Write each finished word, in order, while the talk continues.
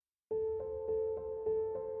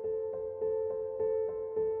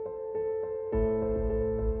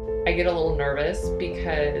I get a little nervous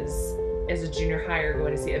because as a junior hire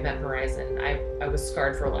going to see Event Horizon, I was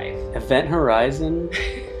scarred for life. Event Horizon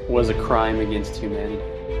was a crime against humanity.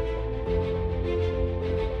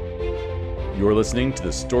 You're listening to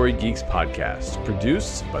the Story Geeks podcast,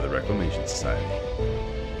 produced by the Reclamation Society.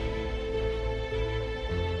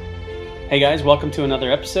 Hey guys, welcome to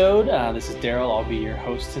another episode. This is Daryl. I'll be your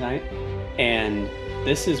host tonight. And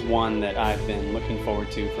this is one that I've been looking forward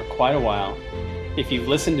to for quite a while. If you've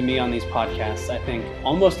listened to me on these podcasts, I think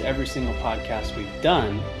almost every single podcast we've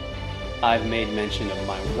done, I've made mention of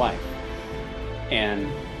my wife. And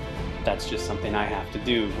that's just something I have to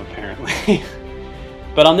do, apparently.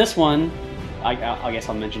 But on this one, I guess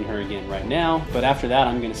I'll mention her again right now. But after that,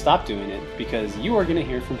 I'm going to stop doing it because you are going to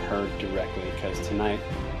hear from her directly. Because tonight,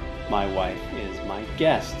 my wife is my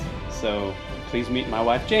guest. So please meet my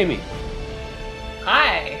wife, Jamie.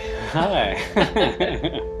 Hi.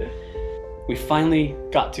 Hi. We finally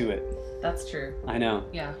got to it. That's true. I know.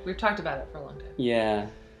 Yeah, we've talked about it for a long time. Yeah.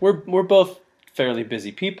 We're both fairly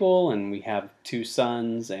busy people, and we have 2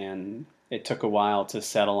 sons, and it took a while to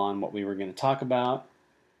settle on what we were going to talk about.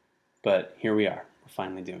 But here we are. We're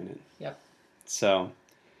finally doing it. Yep. So,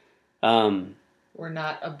 we're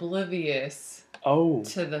not oblivious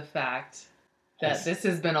to the fact that this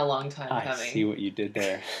has been a long time coming. I see what you did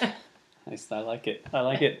there. I like it. I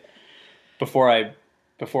like it. Before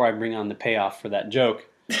I bring on the payoff for that joke,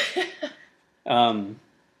 do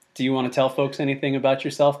you want to tell folks anything about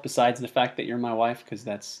yourself besides the fact that you're my wife? Because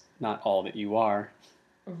that's not all that you are.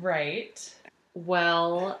 Right.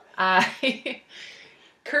 Well, I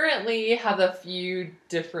currently have a few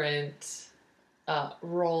different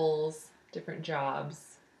roles, different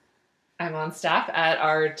jobs. I'm on staff at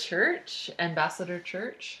our church, Ambassador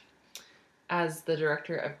Church, as the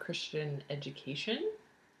Director of Christian Education.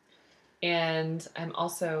 And I'm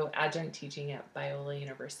also adjunct teaching at Biola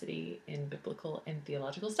University in Biblical and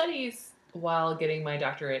Theological Studies while getting my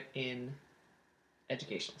doctorate in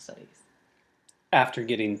Educational Studies. After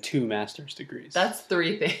getting 2 master's degrees. That's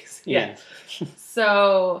 3 things. Yeah.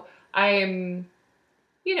 So I'm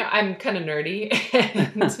kind of nerdy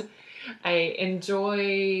and I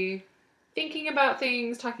enjoy thinking about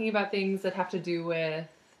things, talking about things that have to do with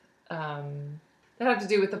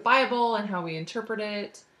the Bible and how we interpret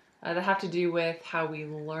it. That have to do with how we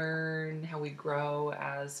learn, how we grow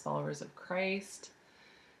as followers of Christ.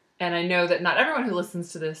 And I know that not everyone who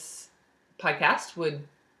listens to this podcast would,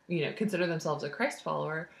 consider themselves a Christ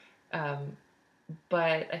follower.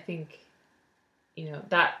 But I think,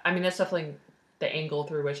 that's definitely the angle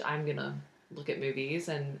through which I'm going to look at movies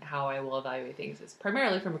and how I will evaluate things is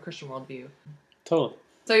primarily from a Christian worldview. Totally.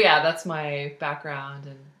 So yeah, that's my background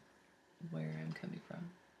and where I'm coming from.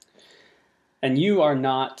 And you are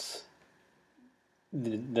not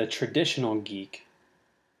the traditional geek,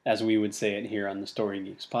 as we would say it here on the Story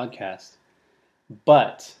Geeks podcast.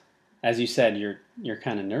 But, as you said, you're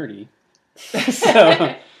kind of nerdy.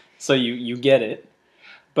 so you get it.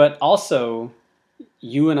 But also,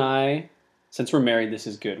 you and I, since we're married, this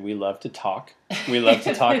is good. We love to talk. We love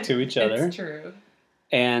to talk to each other. It's true.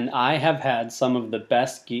 And I have had some of the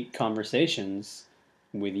best geek conversations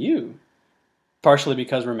with you. Partially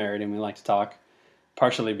because we're married and we like to talk.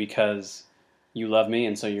 Partially because you love me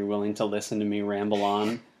and so you're willing to listen to me ramble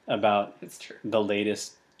on about the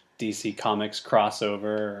latest DC Comics crossover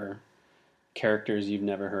or characters you've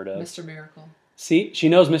never heard of. Mr. Miracle. See, she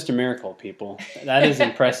knows Mr. Miracle, people. That is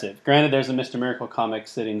impressive. Granted, there's a Mr. Miracle comic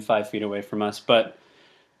sitting 5 feet away from us, but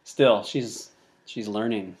still, she's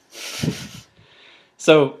learning.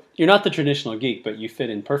 So, you're not the traditional geek, but you fit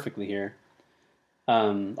in perfectly here.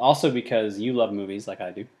 Also because you love movies like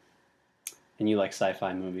I do. And you like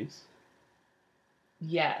sci-fi movies.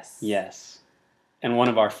 Yes. Yes. And one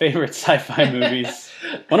of our favorite sci-fi movies,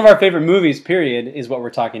 one of our favorite movies, period, is what we're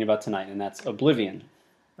talking about tonight, and that's Oblivion.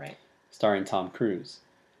 Right. Starring Tom Cruise.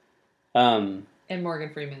 And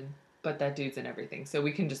Morgan Freeman, but that dude's in everything, so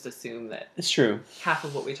we can just assume that it's true. Half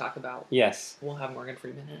of what we talk about will have Morgan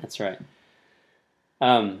Freeman in it. That's right.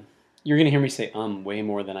 You're going to hear me say way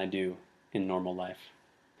more than I do in normal life.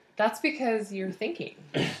 That's because you're thinking.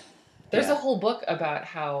 There's a whole book about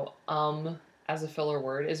how as a filler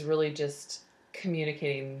word is really just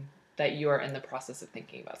communicating that you are in the process of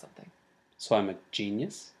thinking about something. So I'm a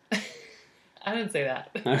genius? I didn't say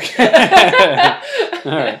that. Okay.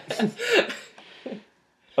 All right.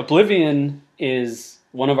 Oblivion is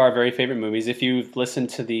one of our very favorite movies. If you've listened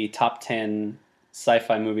to the top 10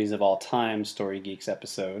 sci-fi movies of all time Story Geeks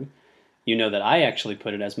episode, you know that I actually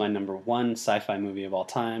put it as my number 1 sci-fi movie of all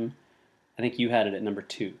time. I think you had it at number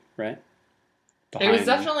 2, right? It was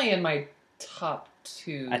definitely in my top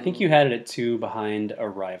 2. I think you had it at 2 behind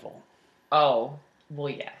Arrival. Oh, well,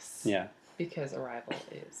 yes. Yeah. Because Arrival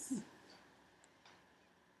is...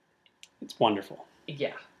 It's wonderful.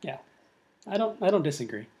 Yeah. Yeah. I don't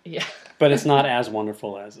disagree. Yeah. But it's not as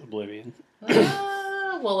wonderful as Oblivion.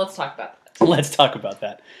 Well, let's talk about that. Let's talk about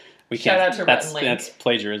that. Shout out to Rhett and Link. That's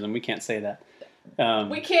plagiarism. We can't say that.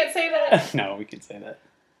 We can't say that? No, we can say that.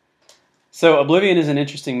 So Oblivion is an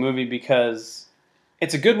interesting movie because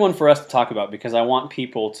it's a good one for us to talk about because I want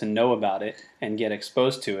people to know about it and get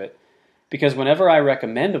exposed to it. Because whenever I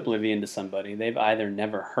recommend Oblivion to somebody, they've either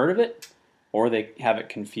never heard of it or they have it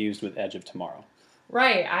confused with Edge of Tomorrow.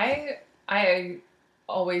 Right. I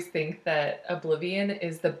always think that Oblivion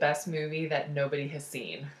is the best movie that nobody has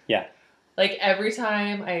seen. Yeah. Like, every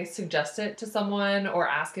time I suggest it to someone or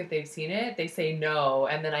ask if they've seen it, they say no,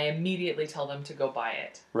 and then I immediately tell them to go buy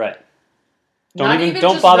it. Right. Don't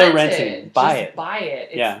just bother renting. It. Buy just it. Buy it.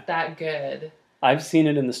 It's that good. I've seen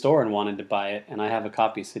it in the store and wanted to buy it, and I have a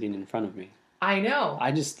copy sitting in front of me. I know.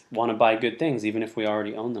 I just want to buy good things, even if we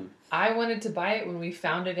already own them. I wanted to buy it when we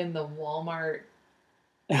found it in the Walmart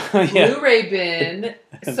Yeah. Blu-ray bin,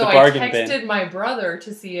 so I texted my brother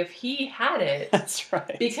to see if he had it. That's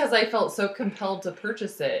right. Because I felt so compelled to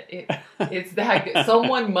purchase it. It's that good.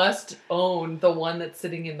 Someone must own the one that's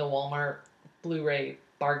sitting in the Walmart Blu-ray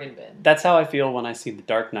bargain bin. That's how I feel when I see The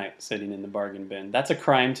Dark Knight sitting in the bargain bin. That's a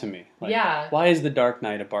crime to me. Like, yeah. Why is The Dark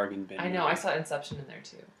Knight a bargain bin? I know. I saw Inception in there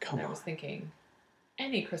too. Come on. I was thinking,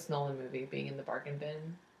 any Chris Nolan movie being in the bargain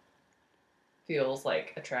bin feels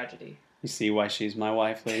like a tragedy. You see why she's my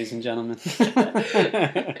wife, ladies and gentlemen.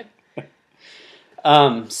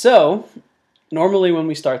 So, normally when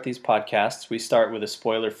we start these podcasts, we start with a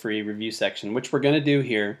spoiler-free review section, which we're going to do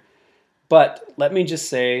here. But let me just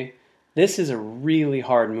say, this is a really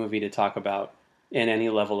hard movie to talk about in any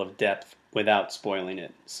level of depth without spoiling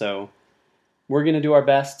it. So, we're going to do our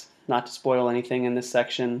best not to spoil anything in this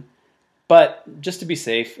section. But just to be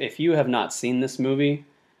safe, if you have not seen this movie,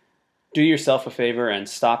 do yourself a favor and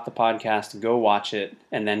stop the podcast, go watch it,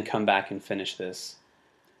 and then come back and finish this.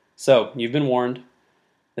 So, you've been warned.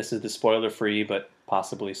 This is the spoiler-free, but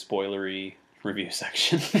possibly spoilery review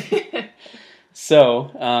section.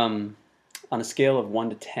 So, on a scale of 1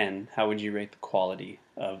 to 10, how would you rate the quality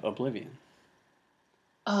of Oblivion?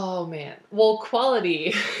 Oh, man. Well,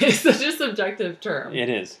 quality is such a subjective term. It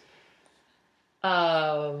is.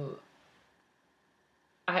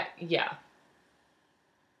 Yeah.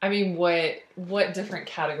 I mean, what different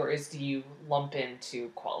categories do you lump into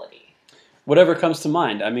quality? Whatever comes to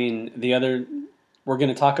mind. I mean, we're going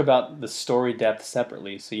to talk about the story depth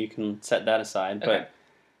separately, so you can set that aside. Okay.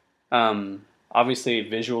 But obviously,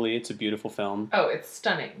 visually, it's a beautiful film. Oh, it's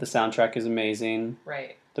stunning. The soundtrack is amazing.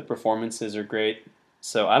 Right. The performances are great.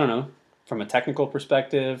 So, I don't know, from a technical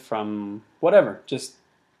perspective, from whatever, just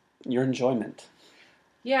your enjoyment.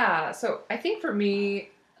 Yeah, so I think for me,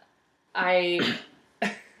 I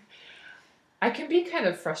can be kind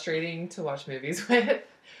of frustrating to watch movies with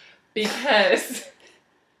because...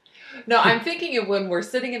 No, I'm thinking of when we're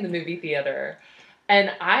sitting in the movie theater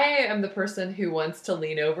and I am the person who wants to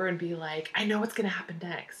lean over and be like, I know what's going to happen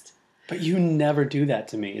next. But you never do that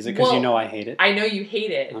to me. Is it because you know I hate it? I know you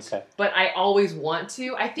hate it. Okay. But I always want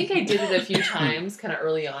to. I think I did it a few times kind of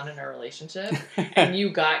early on in our relationship. And you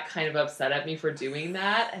got kind of upset at me for doing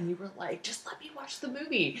that. And you were like, just let me watch the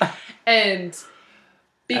movie. And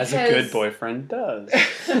because... As a good boyfriend does.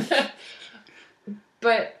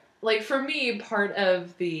 But, like, for me, part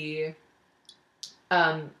of the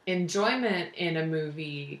enjoyment in a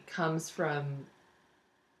movie comes from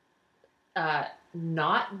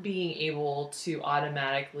not being able to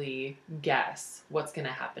automatically guess what's going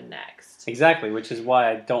to happen next. Exactly, which is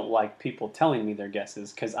why I don't like people telling me their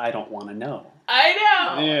guesses, because I don't want to know. I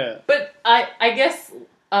know! Yeah. But I guess,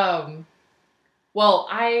 let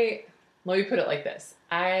me put it like this.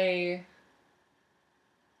 I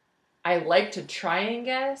like to try and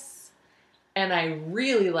guess, and I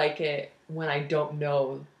really like it when I don't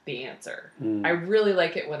know the answer. I really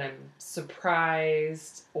like it when I'm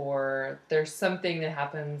surprised or there's something that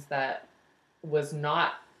happens that was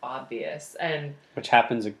not obvious. And which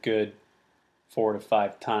happens a good 4 to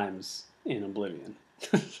 5 times in Oblivion.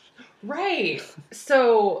 Right.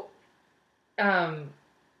 So,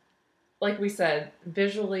 like we said,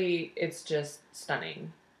 visually it's just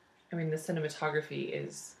stunning. I mean, the cinematography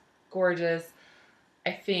is gorgeous.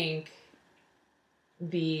 I think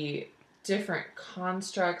the different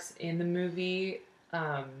constructs in the movie,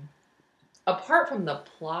 apart from the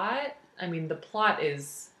plot, I mean, the plot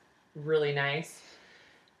is really nice,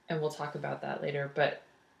 and we'll talk about that later, but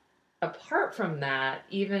apart from that,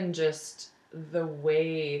 even just the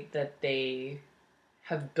way that they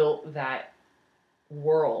have built that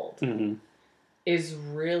world Mm-hmm. is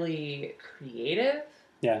really creative.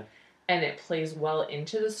 Yeah. And it plays well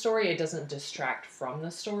into the story. It doesn't distract from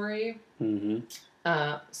the story. Mm-hmm.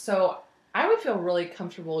 So I would feel really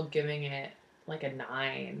comfortable giving it like a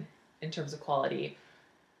 9 in terms of quality.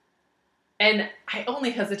 And I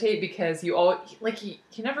only hesitate because you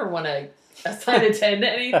never want to assign a 10 to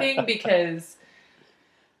anything because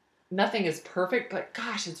nothing is perfect, but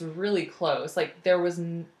gosh, it's really close. Like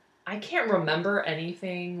I can't remember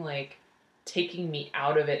anything like taking me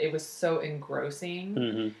out of it. It was so engrossing.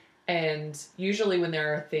 Mm-hmm. And usually when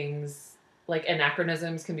there are things like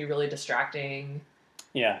anachronisms can be really distracting.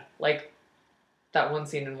 Yeah. Like that one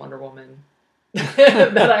scene in Wonder Woman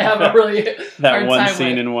that I have a really that one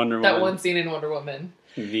scene in Wonder Woman. That one scene in Wonder Woman.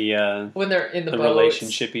 When they're in the boat,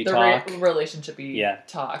 relationshipy talk. Relationshipy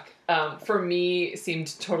talk. For me,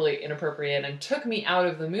 seemed totally inappropriate and took me out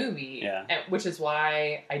of the movie. Yeah. Which is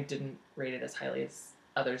why I didn't rate it as highly as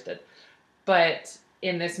others did. But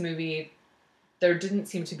in this movie, there didn't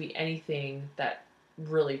seem to be anything that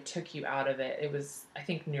really took you out of it. It was, I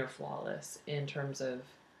think, near flawless in terms of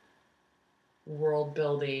world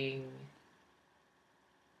building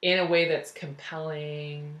in a way that's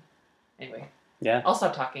compelling. Anyway. Yeah. I'll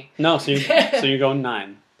stop talking. No, so you're going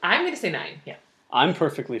 9. I'm going to say 9, yeah. I'm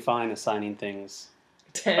perfectly fine assigning things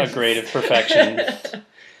 10. a grade of perfection.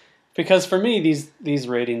 Because for me, these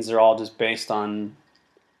ratings are all just based on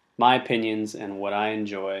my opinions and what I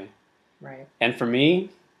enjoy. Right. And for me,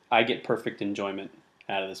 I get perfect enjoyment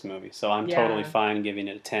out of this movie. So I'm totally fine giving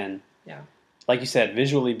it a 10. Yeah. Like you said,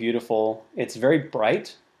 visually beautiful. It's very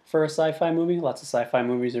bright for a sci-fi movie. Lots of sci-fi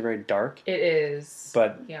movies are very dark. It is.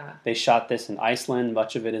 But yeah, they shot this in Iceland.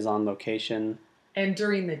 Much of it is on location. And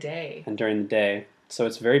during the day. So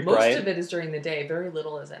it's very bright. Most of it is during the day. Very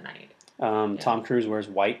little is at night. Tom Cruise wears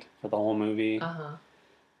white for the whole movie.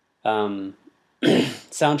 Uh-huh.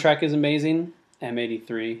 Soundtrack is amazing.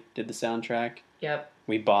 M83 did the soundtrack. Yep.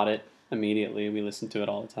 We bought it immediately. We listen to it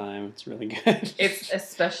all the time. It's really good. It's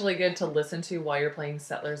especially good to listen to while you're playing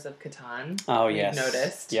Settlers of Catan. Oh, We've yes.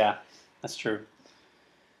 noticed. Yeah, that's true.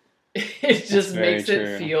 It just makes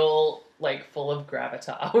it feel like full of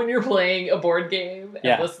gravitas when you're playing a board game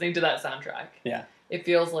and listening to that soundtrack. Yeah. It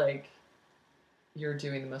feels like you're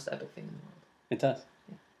doing the most epic thing in the world. It does.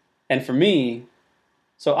 Yeah. And for me,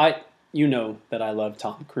 you know that I love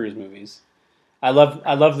Tom Cruise movies. I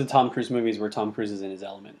love the Tom Cruise movies where Tom Cruise is in his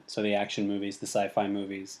element. So the action movies, the sci-fi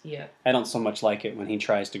movies. Yeah. I don't so much like it when he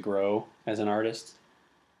tries to grow as an artist.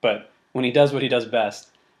 But when he does what he does best,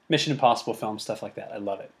 Mission Impossible films, stuff like that, I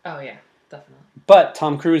love it. Oh, yeah, definitely. But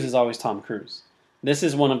Tom Cruise is always Tom Cruise. This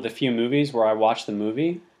is one of the few movies where I watch the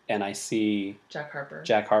movie and I see Jack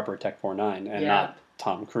Harper, Tech 49, and not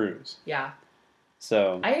Tom Cruise. Yeah.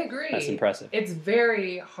 So I agree. That's impressive. It's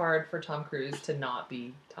very hard for Tom Cruise to not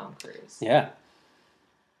be Tom Cruise. Yeah.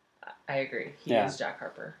 I agree. He is Jack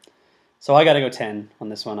Harper. So I got to go 10 on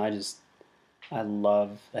this one. I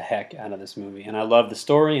love the heck out of this movie. And I love the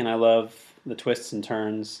story, and I love the twists and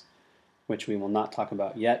turns, which we will not talk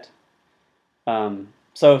about yet.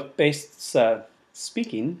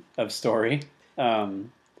 Speaking of story,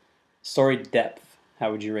 story depth,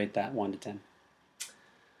 how would you rate that 1 to 10?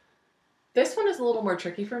 This one is a little more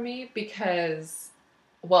tricky for me because,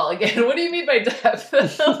 well, again, what do you mean by depth?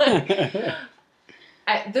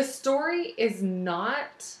 The story is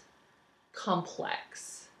not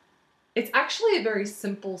complex. It's actually a very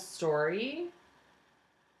simple story.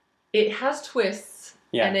 It has twists,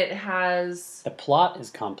 and it has... The plot is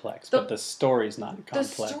complex, but the story's not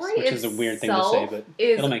complex, story which is a weird thing to say, but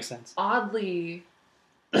it'll make sense. Oddly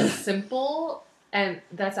simple, and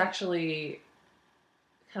that's actually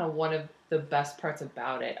kind of one of the best parts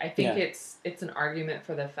about it. I think it's an argument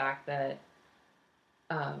for the fact that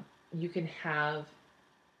you can have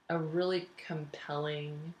a really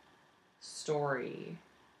compelling story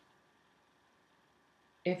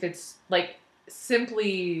if it's like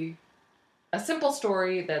simply a simple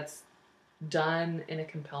story that's done in a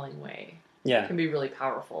compelling way. Yeah. It can be really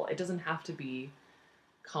powerful. It doesn't have to be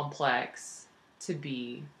complex to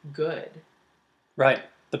be good. Right.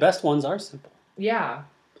 The best ones are simple. Yeah.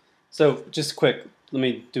 So, just quick, let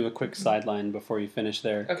me do a quick sideline before you finish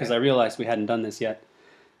there, because I realized we hadn't done this yet.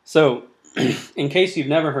 So, in case you've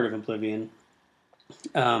never heard of Oblivion,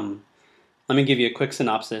 let me give you a quick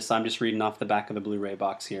synopsis. I'm just reading off the back of the Blu-ray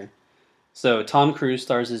box here. So, Tom Cruise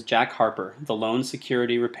stars as Jack Harper, the lone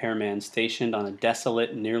security repairman stationed on a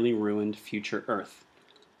desolate, nearly ruined future Earth.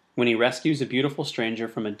 When he rescues a beautiful stranger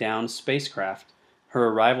from a downed spacecraft, her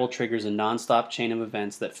arrival triggers a non-stop chain of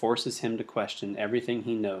events that forces him to question everything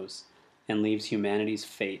he knows and leaves humanity's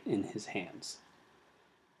fate in his hands.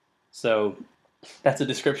 So that's a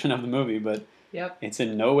description of the movie, but Yep. it's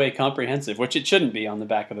in no way comprehensive, which it shouldn't be on the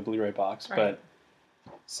back of the Blu-ray box. Right. But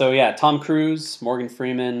so yeah, Tom Cruise, Morgan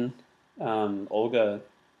Freeman, Olga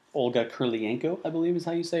Kurylenko, I believe is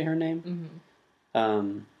how you say her name,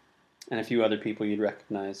 and a few other people you'd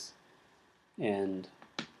recognize. And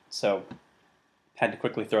so had to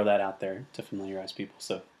quickly throw that out there to familiarize people.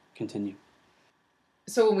 So continue.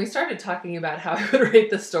 So when we started talking about how I would rate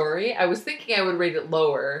the story, I was thinking I would rate it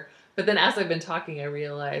lower, but then as I've been talking, I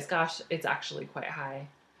realized, gosh, it's actually quite high.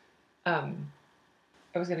 I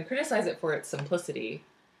was going to criticize it for its simplicity,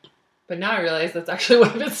 but now I realize that's actually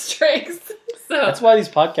one of its strengths. So That's why these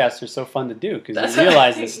podcasts are so fun to do, because you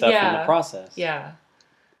realize this stuff in the process. Yeah.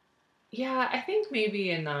 Yeah, I think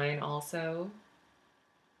maybe a 9 also.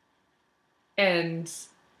 And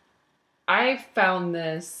I found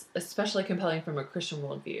this especially compelling from a Christian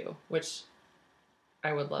worldview, which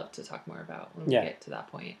I would love to talk more about when we get to that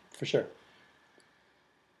point. For sure.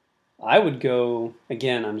 I would go,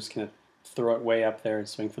 again, I'm just going to throw it way up there and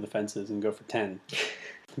swing for the fences and go for 10.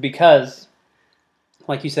 Because,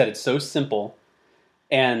 like you said, it's so simple,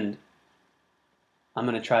 and I'm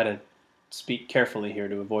going to try to speak carefully here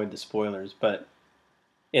to avoid the spoilers, but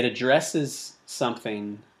it addresses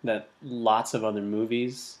something that lots of other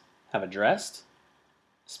movies have addressed,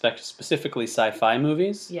 specifically sci-fi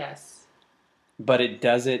movies. Yes. But it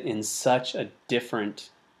does it in such a different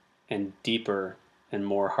and deeper and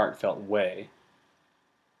more heartfelt way,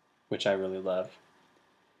 which I really love.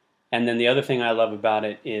 And then the other thing I love about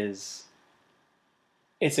it is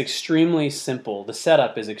it's extremely simple. The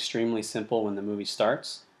setup is extremely simple when the movie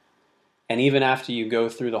starts. And even after you go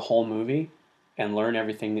through the whole movie and learn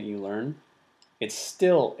everything that you learn, it's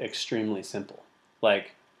still extremely simple.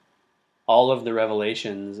 Like, all of the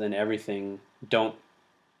revelations and everything don't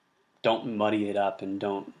muddy it up and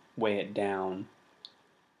don't weigh it down.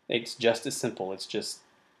 It's just as simple. It's just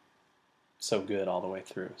so good all the way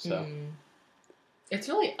through. So It's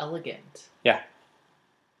really elegant. Yeah.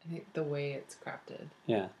 I think the way it's crafted.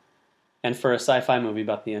 Yeah. And for a sci-fi movie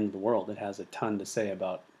about the end of the world, it has a ton to say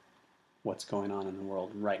about what's going on in the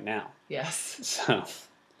world right now. Yes.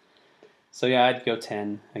 So yeah, I'd go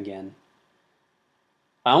 10 again.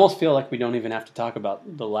 I almost feel like we don't even have to talk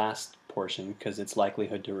about the last portion because it's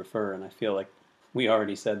likelihood to refer, and I feel like we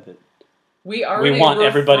already said that we want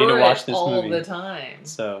everybody to watch this all movie the time.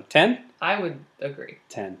 So 10? I would agree.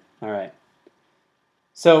 10. All right.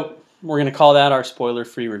 So we're going to call that our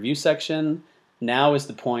spoiler-free review section. Now is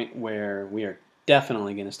the point where we are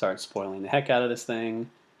definitely going to start spoiling the heck out of this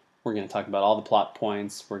thing. We're going to talk about all the plot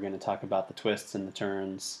points. We're going to talk about the twists and the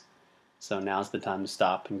turns. So now's the time to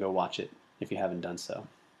stop and go watch it if you haven't done so.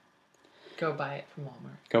 Go buy it from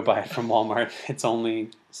Walmart. Go buy it from Walmart. It's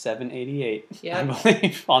only $7.88, Yep. I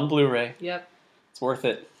believe, on Blu-ray. Yep. It's worth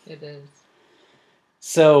it. It is.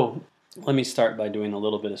 So let me start by doing a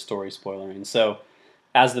little bit of story spoilering. So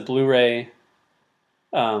as the Blu-ray...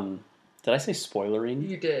 did I say spoilering?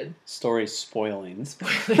 You did. Story spoiling.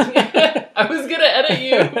 Spoiling. I was going to edit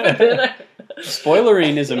you, but then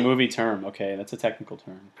Spoilering is a movie term, okay? That's a technical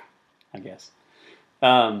term, I guess.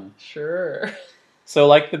 Sure. So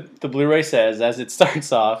like the Blu-ray says, as it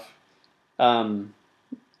starts off,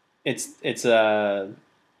 it's a,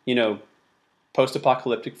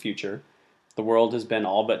 post-apocalyptic future. The world has been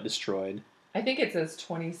all but destroyed. I think it says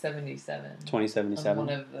 2077. 2077 On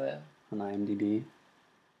one of the... on IMDb.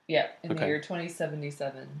 Yeah, in Okay. the year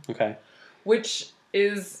 2077. Okay. Which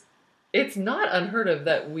is... It's not unheard of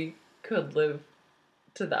that we could live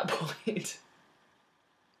to that point.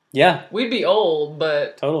 Yeah. We'd be old,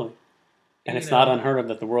 but... Totally. And it's not unheard of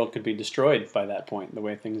that the world could be destroyed by that point, the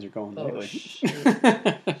way things are going lately.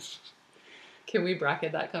 Can we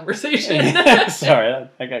bracket that conversation? Sorry,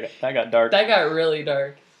 that got dark. That got really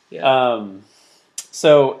dark. Yeah.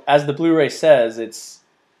 So, as the Blu-ray says,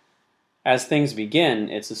 as things begin,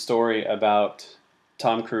 it's a story about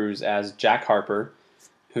Tom Cruise as Jack Harper,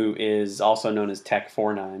 who is also known as Tech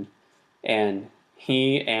 49, and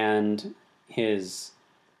he and his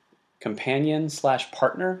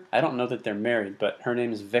companion/partner, I don't know that they're married, but her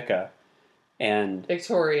name is Vika, and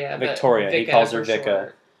Victoria, he calls her Vika,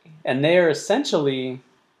 short. And they are essentially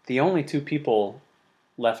the only two people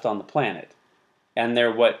left on the planet, and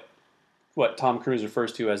they're what Tom Cruise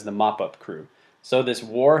refers to as the mop-up crew. So this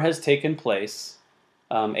war has taken place,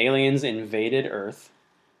 aliens invaded Earth,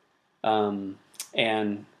 and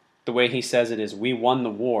the way he says it is, we won the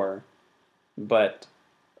war, but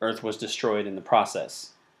Earth was destroyed in the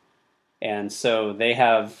process. And so they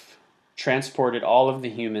have transported all of the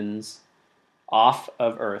humans off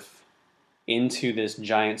of Earth into this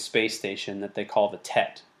giant space station that they call the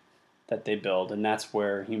TET, that they build, and that's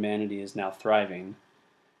where humanity is now thriving.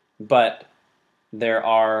 But there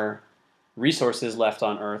are resources left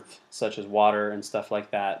on Earth, such as water and stuff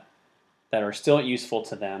like that, that are still useful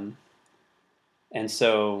to them. And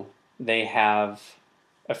so they have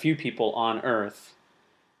a few people on Earth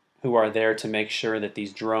who are there to make sure that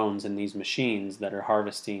these drones and these machines that are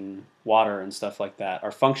harvesting water and stuff like that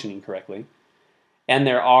are functioning correctly. And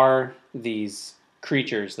there are these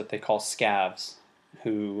creatures that they call scavs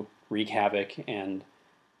who wreak havoc and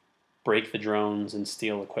break the drones and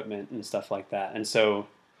steal equipment and stuff like that. And so...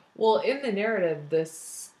 Well, in the narrative, the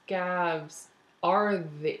scavs are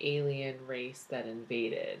the alien race that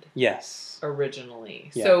invaded. Yes.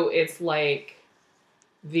 Originally. Yeah. So it's like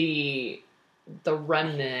the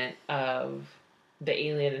remnant of the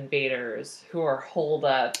alien invaders who are holed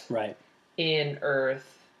up right. in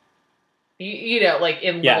Earth. You know, like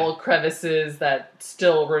in little crevices that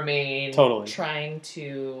still remain. Totally. Trying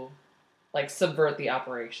to, like, subvert the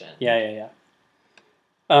operation. Yeah.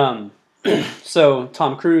 So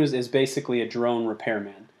Tom Cruise is basically a drone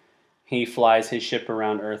repairman. He flies his ship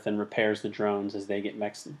around Earth and repairs the drones as they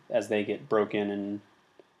get broken and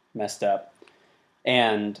messed up.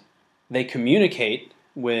 And they communicate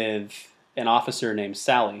with an officer named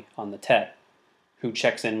Sally on the Tet, who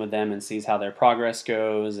checks in with them and sees how their progress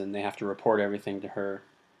goes, and they have to report everything to her.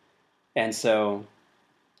 And so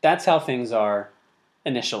that's how things are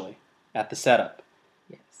initially at the setup.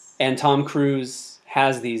 Yes. And Tom Cruise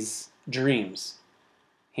has these dreams.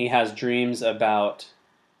 He has dreams about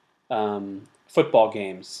football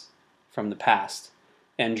games from the past,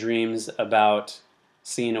 and dreams about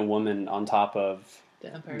seeing a woman on top of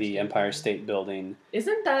the Empire State Building.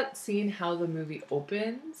 Isn't that scene how the movie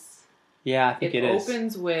opens? Yeah, I think it is. It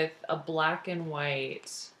opens with a black and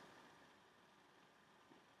white,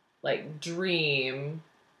 like, dream,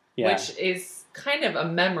 which is kind of a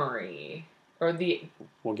memory, or the...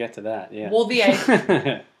 We'll get to that, yeah. Well,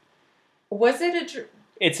 was it a dream?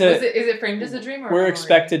 Is it framed as a dream? Or we're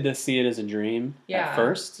expected to see it as a dream at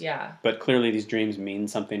first. Yeah. But clearly these dreams mean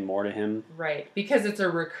something more to him. Right, because it's a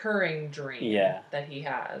recurring dream that he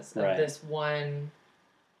has of this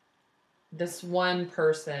one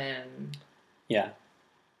person. Yeah.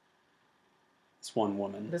 This one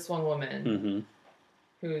woman. Mm-hmm.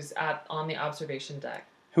 Who's on the observation deck.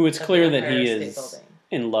 Who it's clear that he is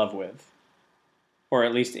in love with. Or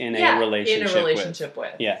at least in a relationship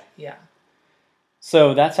with. Yeah. Yeah.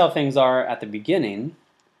 So that's how things are at the beginning.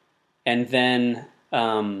 And then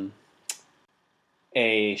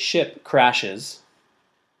a ship crashes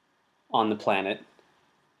on the planet,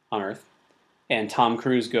 on Earth, and Tom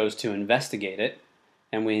Cruise goes to investigate it.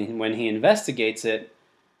 And when he investigates it,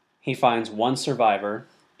 he finds one survivor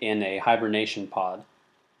in a hibernation pod.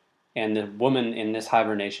 And the woman in this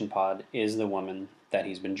hibernation pod is the woman that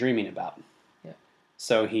he's been dreaming about. Yeah.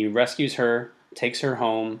 So he rescues her, takes her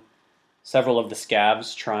home. Several of the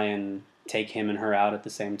scavs try and take him and her out at the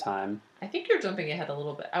same time. I think you're jumping ahead a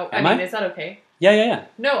little bit. Am I? Is that okay? Yeah.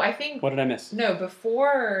 No, I think... What did I miss? No,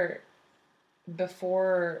 before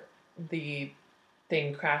the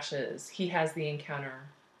thing crashes, he has the encounter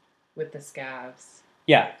with the scavs.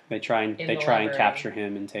 Yeah, they try and capture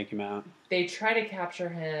him and take him out. They try to capture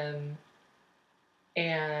him,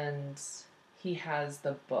 and he has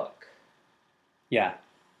the book. Yeah.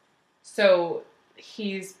 So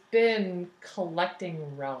he's been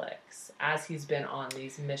collecting relics as he's been on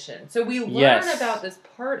these missions. So we learn about this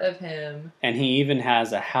part of him. And he even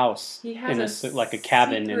has a house. He has a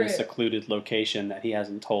cabin in a secluded location that he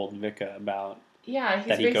hasn't told Vika about. Yeah, he's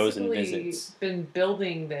that he goes and visits. Been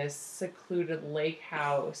building this secluded lake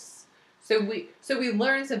house. So we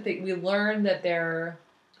learn something. We learn that there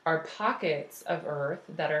are pockets of Earth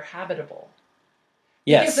that are habitable.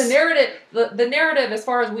 Yes. Because the narrative, as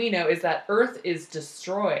far as we know, is that Earth is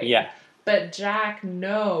destroyed. Yeah. But Jack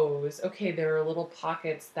knows, okay, there are little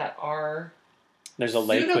pockets that are There's a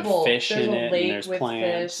lake suitable. with fish in it, and there's with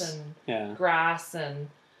plants. Fish and grass and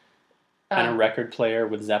a record player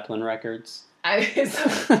with Zeppelin records.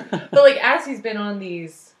 But like as he's been on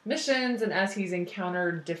these missions and as he's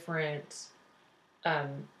encountered different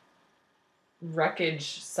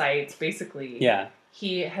wreckage sites, basically,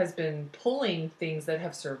 he has been pulling things that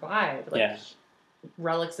have survived, like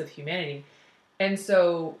relics of humanity. And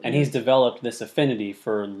so... And he's developed this affinity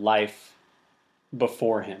for life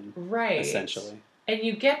before him. Right. Essentially. And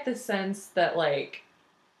you get the sense that, like...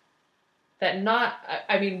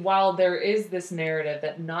 while there is this narrative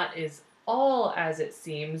that not is all as it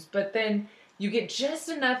seems, but then you get just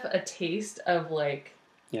enough a taste of, like,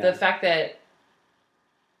 the fact that,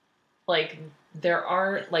 like, there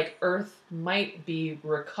are, like, Earth might be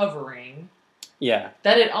recovering Yeah.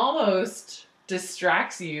 that it almost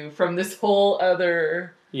distracts you from this whole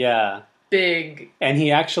other big And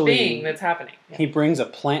he actually thing that's happening. He brings a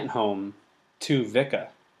plant home to Vika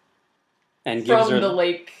and From gives her the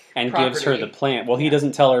lake and property. gives her the plant. Well, he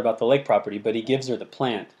doesn't tell her about the lake property, but he gives her the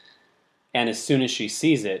plant. And as soon as she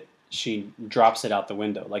sees it, she drops it out the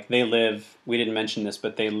window. Like they live, we didn't mention this,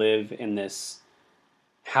 but they live in this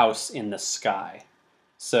house in the sky.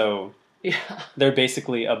 So they're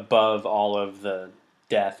basically above all of the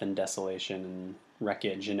death and desolation and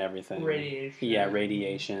wreckage and everything. Radiation. Yeah,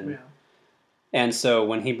 radiation. Yeah. And so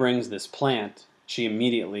when he brings this plant, she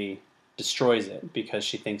immediately destroys it because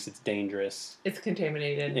she thinks it's dangerous. It's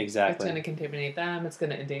contaminated. Exactly. It's going to contaminate them. It's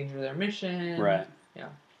going to endanger their mission. Right. Yeah.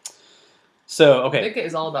 So, okay. Vika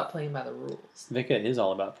is all about playing by the rules. Vika is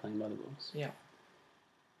all about playing by the rules. Yeah.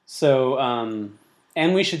 So,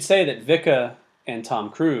 and we should say that Vika and Tom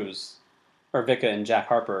Cruise, or Vika and Jack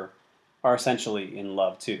Harper, are essentially in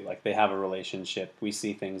love too. Like they have a relationship. We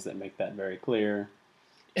see things that make that very clear.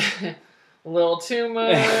 A little too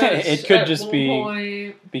much. It could just one be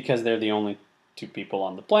point. because they're the only two people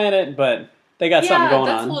on the planet, but they got something going on.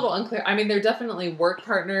 Yeah, that's a little unclear. I mean, they're definitely work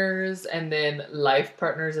partners and then life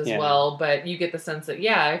partners as well, but you get the sense that,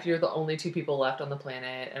 if you're the only two people left on the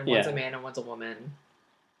planet, and one's a man and one's a woman,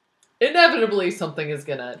 inevitably something is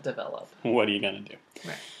going to develop. What are you going to do?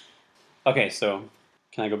 Right. Okay, so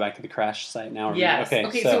can I go back to the crash site now? Yes.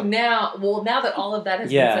 Okay, so now that all of that has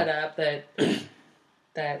been set up,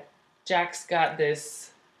 that Jack's got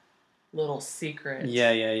this little secret.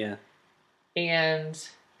 Yeah. And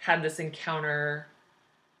had this encounter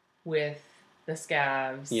with the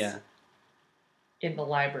scabs in the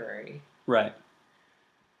library. Right.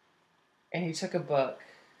 And he took a book.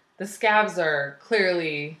 The scabs are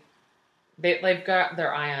clearly, they've got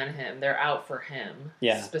their eye on him. They're out for him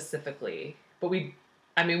specifically. But we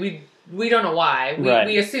don't know why.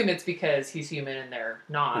 We assume it's because he's human and they're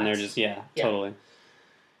not. And they're just, totally.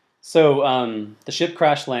 So the ship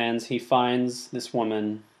crash lands. He finds this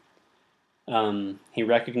woman. He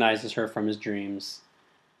recognizes her from his dreams,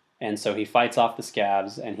 and so he fights off the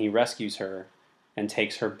scabs, and he rescues her and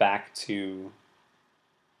takes her back to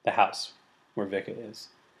the house where Vika is.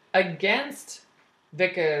 Against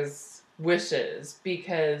Vika's wishes,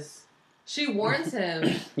 because she warns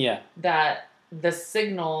him that the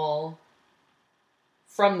signal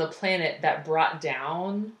from the planet that brought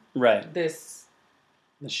down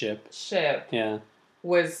the ship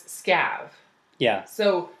was scav. Yeah.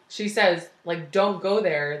 So she says, don't go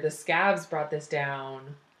there. The scabs brought this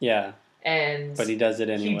down. Yeah. But he does it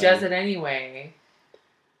anyway.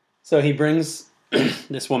 So he brings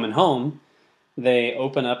this woman home. They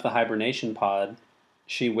open up the hibernation pod.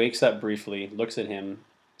 She wakes up briefly, looks at him,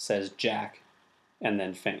 says Jack, and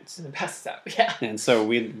then faints. And then passes out, yeah. And so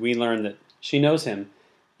we learn that she knows him.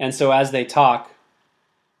 And so as they talk,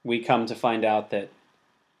 we come to find out that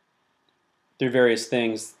through various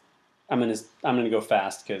things, I'm gonna go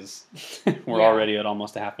fast because we're already at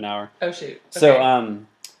almost a half an hour. Oh shoot! Okay. So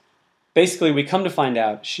basically, we come to find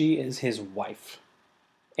out she is his wife,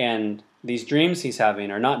 and these dreams he's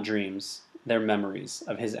having are not dreams; they're memories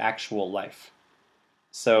of his actual life.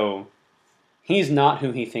 So he's not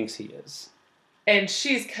who he thinks he is. And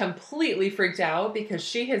she's completely freaked out because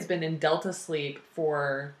she has been in Delta sleep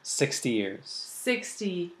for 60 years.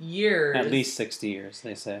 60 years. At least 60 years,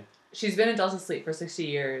 they say. She's been in Delta sleep for 60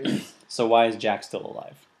 years. So why is Jack still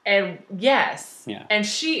alive? And yes. Yeah. And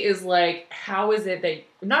she is like, how is it that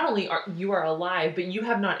not only are you alive, but you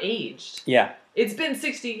have not aged? Yeah. It's been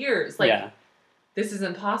 60 years. This is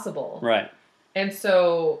impossible. Right. And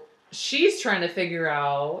so she's trying to figure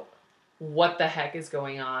out what the heck is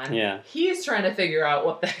going on. Yeah. He's trying to figure out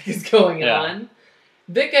what the heck is going on.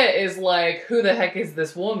 Vika is like, who the heck is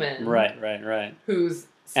this woman? Right. Who's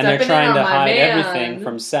and they're trying to hide everything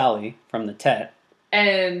from Sally, from the Tet.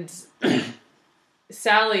 And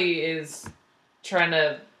Sally is trying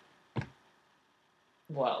to...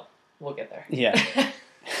 Well, we'll get there. Yeah.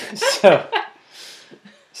 So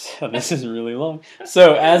this is really long.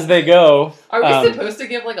 So as they go... Are we supposed to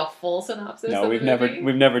give a full synopsis? No, we've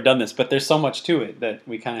never done this, but there's so much to it that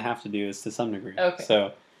we kind of have to do this to some degree. Okay.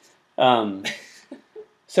 So,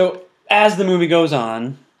 so as the movie goes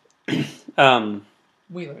on,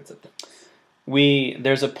 we learned something.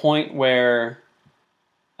 There's a point where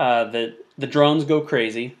the drones go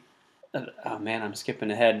crazy. Oh man, I'm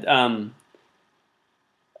skipping ahead.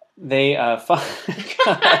 They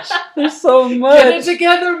gosh, there's so much. Get it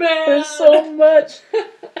together, man. There's so much.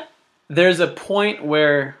 There's a point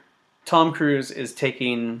where Tom Cruise is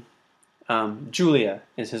taking Julia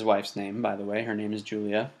is his wife's name, by the way. Her name is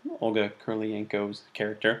Julia. Olga Kurylenko's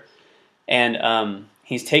character. And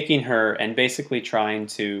he's taking her and basically trying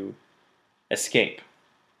to escape.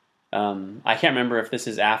 I can't remember if this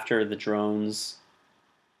is after the drones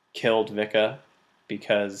killed Vika,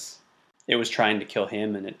 because it was trying to kill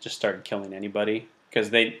him and it just started killing anybody. Because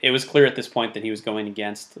it was clear at this point that he was going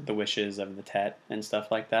against the wishes of the Tet and stuff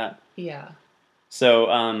like that. Yeah.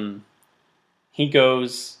 So he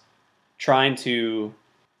goes trying to...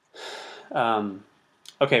 okay, I'm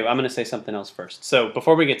going to say something else first. So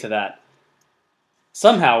before we get to that,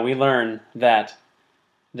 somehow we learn that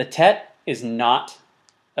the Tet is not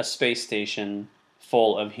a space station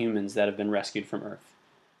full of humans that have been rescued from Earth.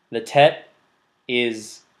 The Tet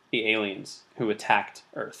is the aliens who attacked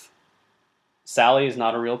Earth. Sally is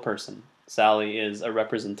not a real person. Sally is a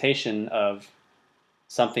representation of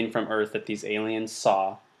something from Earth that these aliens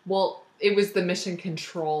saw. Well, it was the mission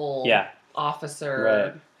control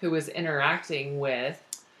officer who was interacting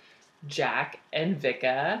with Jack and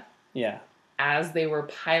Vika. Yeah. As they were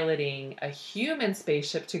piloting a human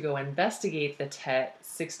spaceship to go investigate the Tet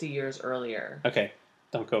 60 years earlier. Okay,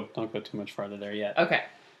 don't go too much farther there yet. Okay.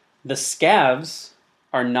 The Scavs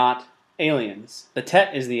are not aliens. The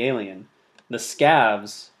Tet is the alien. The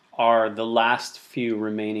Scavs are the last few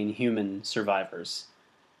remaining human survivors,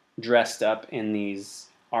 dressed up in these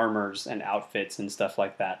armors and outfits and stuff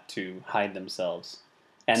like that to hide themselves.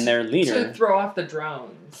 And their leader... To throw off the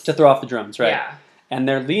drones. To throw off the drones, right. Yeah. And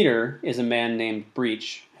their leader is a man named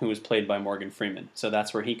Breach, who was played by Morgan Freeman. So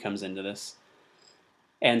that's where he comes into this.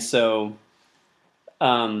 And so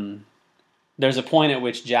there's a point at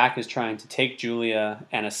which Jack is trying to take Julia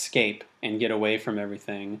and escape and get away from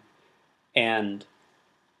everything. And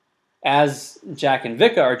as Jack and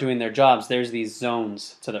Vika are doing their jobs, there's these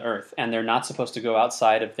zones to the Earth. And they're not supposed to go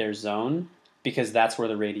outside of their zone because that's where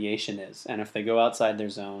the radiation is. And if they go outside their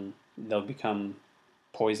zone, they'll become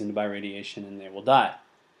poisoned by radiation and they will die.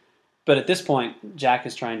 But at this point, Jack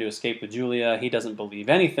is trying to escape with Julia. He doesn't believe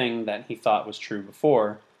anything that he thought was true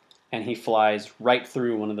before, and he flies right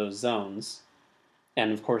through one of those zones.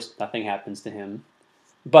 And of course, nothing happens to him.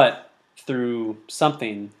 But through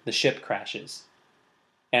something, the ship crashes.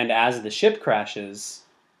 And as the ship crashes,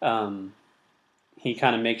 he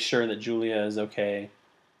kind of makes sure that Julia is okay,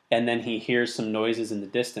 and then he hears some noises in the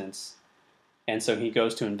distance. And so he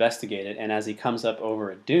goes to investigate it, and as he comes up over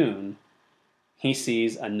a dune, he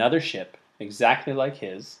sees another ship exactly like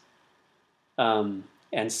his, and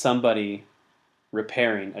somebody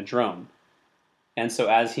repairing a drone. And so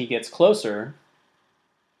as he gets closer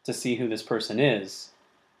to see who this person is,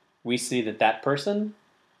 we see that that person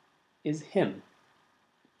is him.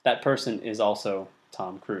 That person is also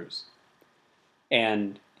Tom Cruise.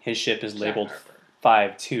 And his ship is labeled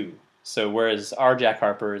 5-2. So whereas our Jack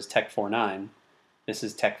Harper is Tech 4-9, this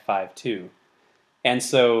is Tech 5-2. And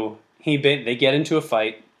so they get into a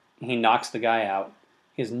fight. He knocks the guy out.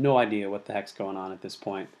 He has no idea what the heck's going on at this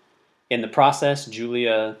point. In the process,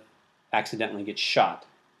 Julia accidentally gets shot.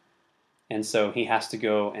 And so he has to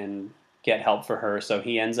go and get help for her. So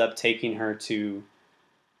he ends up taking her to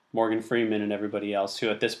Morgan Freeman and everybody else, who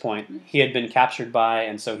at this point he had been captured by,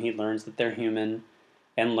 and so he learns that they're human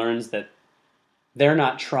and learns that they're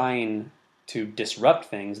not trying to disrupt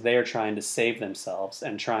things. They are trying to save themselves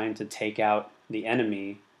and trying to take out the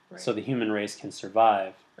enemy so the human race can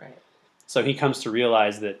survive. Right. So he comes to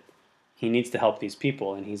realize that he needs to help these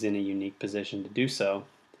people, and he's in a unique position to do so.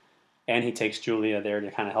 And he takes Julia there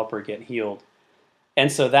to kind of help her get healed.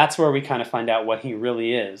 And so that's where we kind of find out what he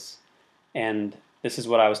really is. And this is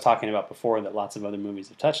what I was talking about before that lots of other movies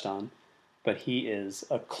have touched on. But he is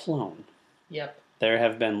a clone. Yep. There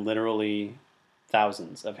have been literally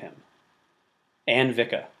thousands of him. And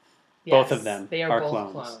Vika. Yes, both of them they are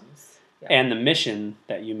both clones. Yep. And the mission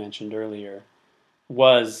that you mentioned earlier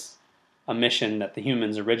was a mission that the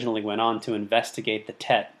humans originally went on to investigate the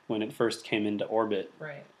Tet when it first came into orbit.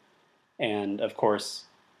 Right. And of course,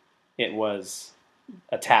 it was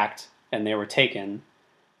attacked and they were taken,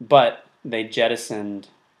 but they jettisoned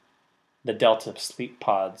the Delta sleep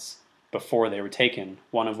pods before they were taken,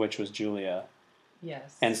 one of which was Julia.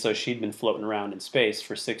 Yes. And so she'd been floating around in space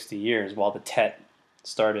for 60 years while the Tet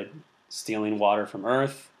started stealing water from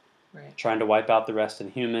Earth, trying to wipe out the rest of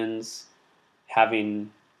the humans,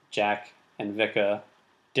 having Jack and Vika,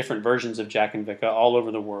 different versions of Jack and Vika all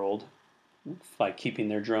over the world, like keeping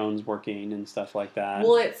their drones working and stuff like that.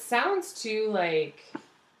 Well, it sounds too like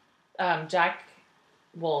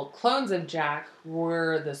clones of Jack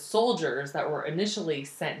were the soldiers that were initially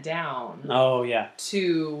sent down. Oh, yeah.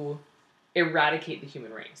 To eradicate the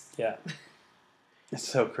human race. Yeah. It's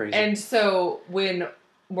so crazy. And so when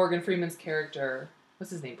Morgan Freeman's character,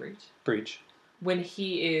 what's his name, Breach? Breach. When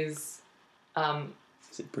he is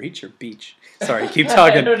Is it breach or beach? Sorry, keep I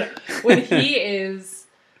talking. don't know. When he is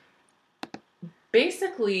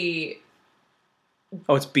basically...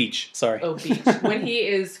 Oh, it's beach. Sorry. Oh, beach. When he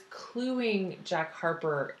is cluing Jack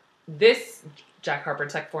Harper, this Jack Harper,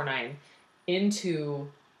 Tech-49, into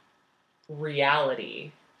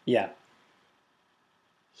reality, Yeah.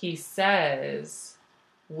 he says,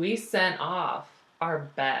 we sent off our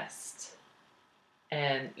best.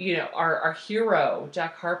 And, you know, our hero,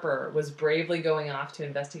 Jack Harper, was bravely going off to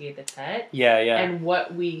investigate the Tet. Yeah, yeah. And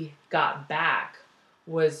what we got back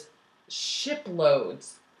was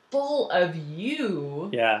shiploads full of you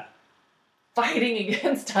Yeah. fighting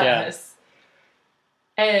against Yeah. us.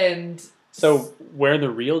 And So where the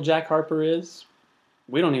real Jack Harper is,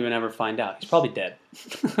 we don't even ever find out. He's probably dead.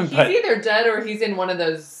 he's either dead or he's in one of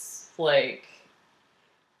those, like...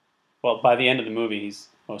 Well, by the end of the movie, he's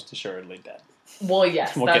most assuredly dead. Well,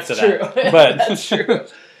 yes, We'll that's get to true. that. But That's true.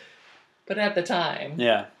 But at the time...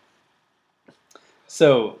 Yeah.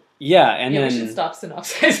 So, yeah, and yeah, then... we should stop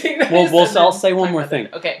synopsizing this. Well, I'll say one more talk thing.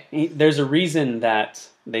 about it. Okay. There's a reason that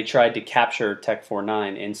they tried to capture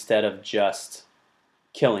Tech-49 instead of just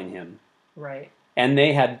killing him. Right. And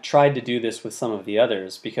they had tried to do this with some of the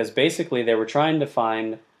others, because basically they were trying to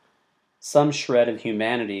find some shred of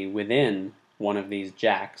humanity within one of these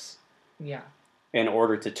Jacks Yeah. in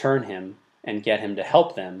order to turn him and get him to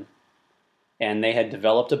help them. And they had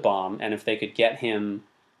developed a bomb, and if they could get him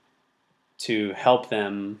to help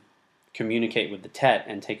them communicate with the Tet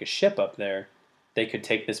and take a ship up there, they could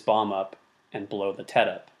take this bomb up and blow the Tet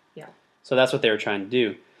up. Yeah. So that's what they were trying to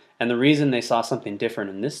do. And the reason they saw something different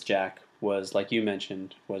in this Jack was, like you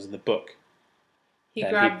mentioned, was the book. He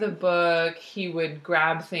That grabbed the book. He would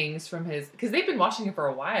grab things from his... Because they've been watching him for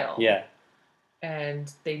a while. Yeah.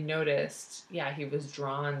 And they noticed, he was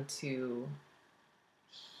drawn to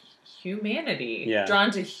humanity. Yeah.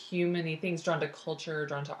 Drawn to human-y things. Drawn to culture.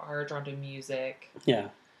 Drawn to art. Drawn to music. Yeah.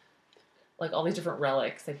 Like all these different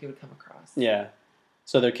relics that he would come across. Yeah.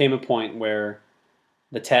 So there came a point where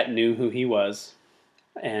the Tet knew who he was.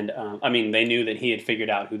 And, they knew that he had figured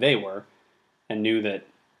out who they were and knew that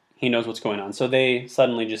he knows what's going on. So they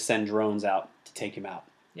suddenly just send drones out to take him out.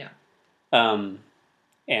 Yeah.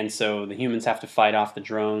 And so the humans have to fight off the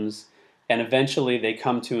drones. And eventually they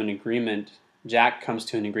come to an agreement. Jack comes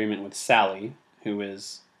to an agreement with Sally, who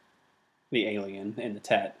is the alien in the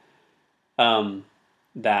Tet,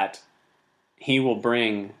 that he will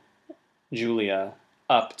bring Julia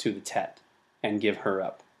up to the Tet and give her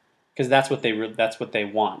up. Because that's what they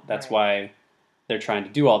want. That's Right. why they're trying to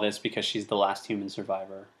do all this, because she's the last human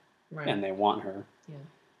survivor, Right. and they want her.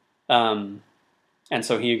 Yeah. And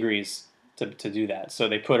so he agrees to do that. So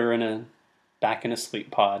they put her back in a sleep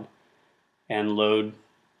pod and load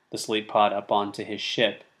the sleep pod up onto his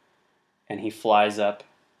ship, and he flies up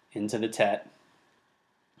into the Tet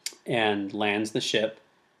and lands the ship.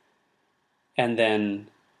 And then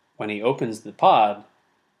when he opens the pod,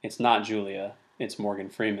 it's not Julia. It's Morgan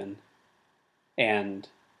Freeman, and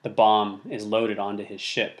the bomb is loaded onto his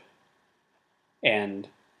ship. And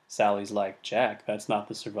Sally's like, Jack, that's not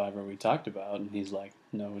the survivor we talked about. And he's like,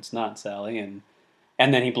 no, it's not, Sally. And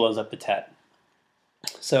then he blows up the Tet.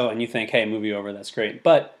 So, and you think, hey, movie over, that's great.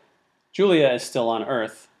 But Julia is still on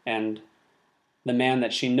Earth, and the man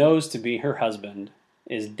that she knows to be her husband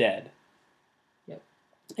is dead. Yep.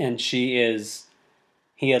 And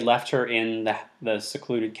he had left her in the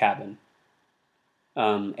secluded cabin.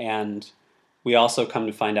 And we also come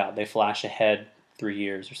to find out, they flash ahead 3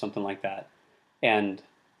 years or something like that. And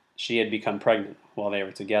she had become pregnant while they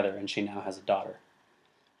were together, and she now has a daughter.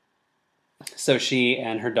 So she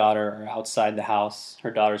and her daughter are outside the house.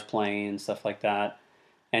 Her daughter's playing and stuff like that.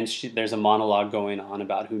 And there's a monologue going on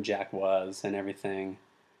about who Jack was and everything.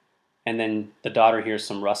 And then the daughter hears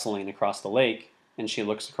some rustling across the lake, and she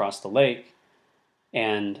looks across the lake,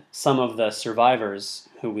 and some of the survivors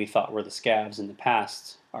who we thought were the scabs in the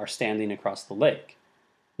past are standing across the lake,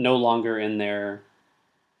 no longer in their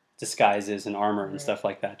disguises and armor and stuff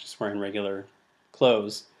like that, just wearing regular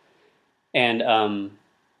clothes. And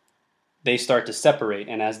they start to separate,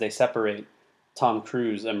 and as they separate, Tom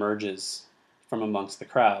Cruise emerges from amongst the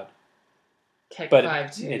crowd. Tech But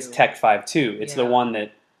 5-2. it's Tech 5-2. It's the one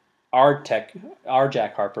that our Jack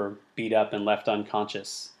Harper beat up and left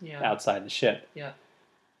unconscious outside the ship. Yeah.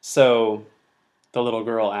 So the little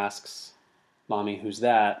girl asks, Mommy, who's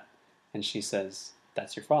that? And she says,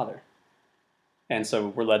 that's your father. And so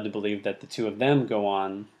we're led to believe that the two of them go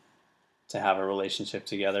on to have a relationship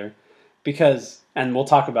together. Because, and we'll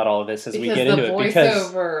talk about all of this as we get into it.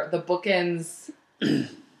 Because the voiceover, the bookends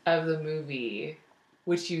of the movie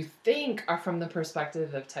which you think are from the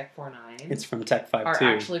perspective of Tech 49, It's from Tech 5 are too.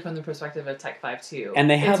 actually from the perspective of Tech 5 too. And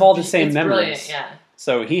they have all the same it's memories. Brilliant, yeah.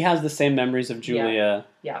 So he has the same memories of Julia.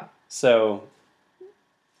 Yeah. So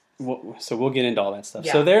we'll get into all that stuff.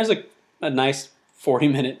 Yeah. So there's a nice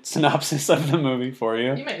 40-minute synopsis of the movie for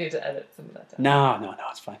you. You might need to edit some of that down. No,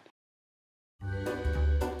 it's fine.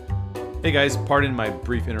 Hey guys, pardon my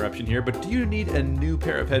brief interruption here, but do you need a new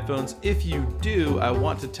pair of headphones? If you do, I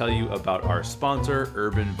want to tell you about our sponsor,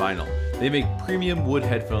 Urban Vinyl. They make premium wood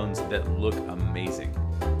headphones that look amazing.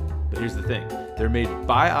 But here's the thing, they're made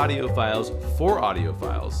by audiophiles for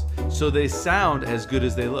audiophiles, so they sound as good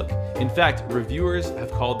as they look. In fact, reviewers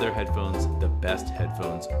have called their headphones the best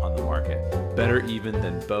headphones on the market, better even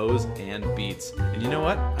than Bose and Beats. And you know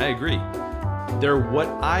what? I agree. They're what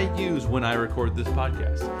I use when I record this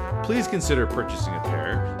podcast. Please consider purchasing a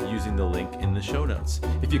pair using the link in the show notes.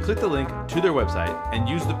 If you click the link to their website and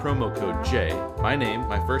use the promo code J, my name,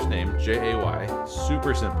 my first name, J-A-Y,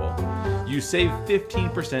 super simple, you save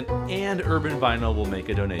 15% and Urban Vinyl will make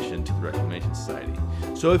a donation to the Reclamation Society.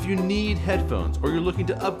 So if you need headphones or you're looking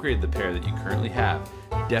to upgrade the pair that you currently have,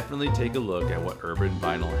 definitely take a look at what Urban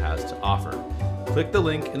Vinyl has to offer. Click the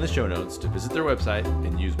link in the show notes to visit their website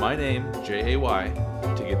and use my name, J-A-Y,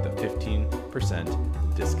 to get the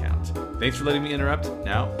 15% discount. Thanks for letting me interrupt.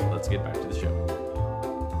 Now, let's get back to the show.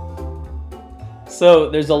 So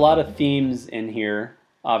there's a lot of themes in here.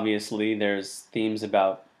 Obviously, there's themes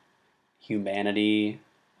about humanity,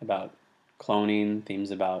 about cloning,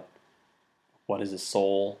 themes about what is a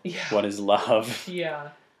soul, what is love. Yeah.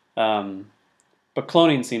 But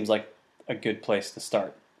cloning seems like a good place to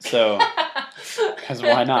start. So, because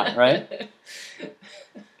why not, right?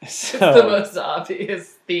 It's the most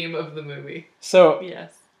obvious theme of the movie. So,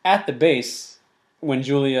 yes. At the base, when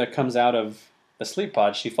Julia comes out of the sleep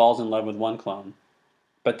pod, she falls in love with one clone.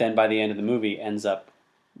 But then by the end of the movie, ends up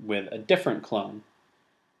with a different clone.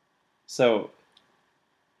 So,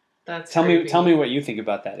 That's tell creepy. me what you think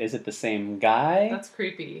about that. Is it the same guy? That's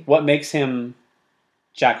creepy. What makes him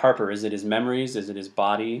Jack Harper? Is it his memories? Is it his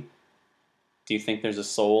body? Do you think there's a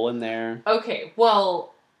soul in there? Okay,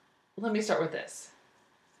 well, let me start with this.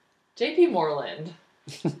 J.P. Moreland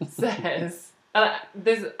says,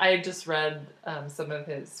 I just read some of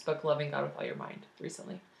his book, Loving God with All Your Mind,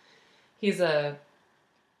 recently. He's a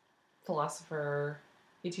philosopher.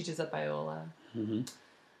 He teaches at Biola. Mm-hmm.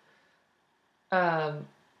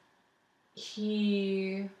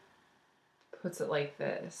 He puts it like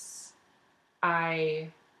this. I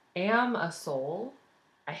am a soul.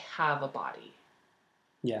 I have a body.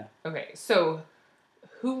 Yeah. Okay, so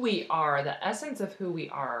who we are, the essence of who we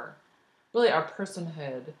are, really our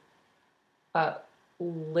personhood,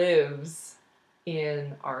 lives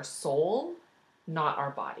in our soul, not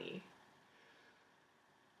our body.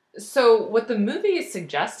 So what the movie is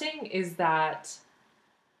suggesting is that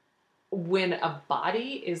when a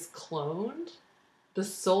body is cloned, the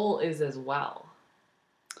soul is as well.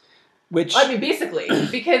 Which, I mean, basically,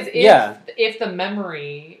 because if the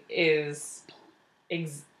memory is,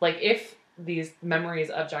 if these memories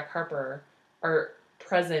of Jack Harper are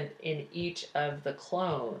present in each of the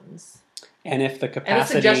clones, and if the capacity, and the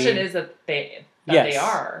suggestion is that they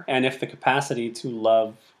are, and if the capacity to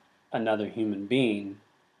love another human being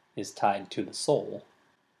is tied to the soul.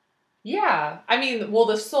 Yeah, I mean, well,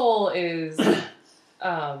 the soul is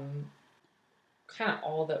kind of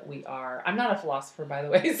all that we are. I'm not a philosopher, by the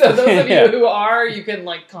way, so those of you who are, you can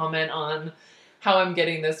comment on how I'm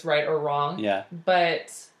getting this right or wrong. Yeah,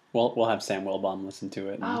 but we'll have Sam Wilbaum listen to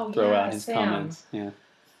it and throw out his comments. Yeah.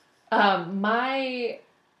 I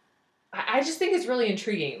just think it's really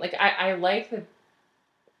intriguing. I like that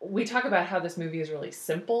we talk about how this movie is really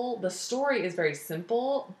simple. The story is very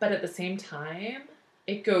simple, but at the same time,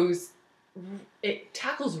 it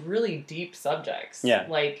tackles really deep subjects. Yeah.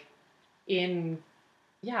 In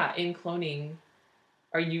cloning,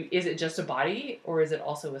 is it just a body or is it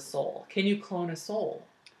also a soul? Can you clone a soul?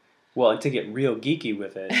 Well, and to get real geeky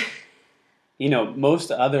with it,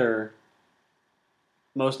 most other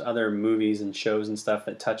movies and shows and stuff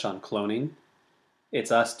that touch on cloning,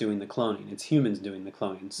 it's us doing the cloning. It's humans doing the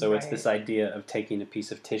cloning. So It's this idea of taking a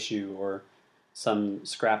piece of tissue or some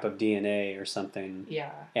scrap of DNA or something,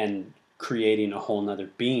 and creating a whole nother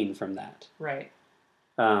being from that. Right.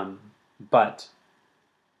 But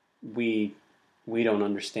we don't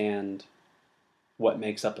understand what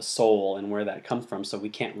makes up a soul and where that comes from, so we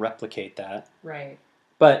can't replicate that. Right.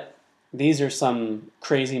 But these are some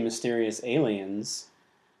crazy, mysterious aliens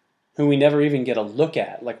who we never even get a look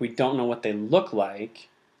at. We don't know what they look like.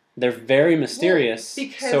 They're very mysterious.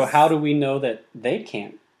 So how do we know that they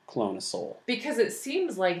can't clone a soul? Because it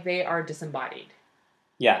seems like they are disembodied.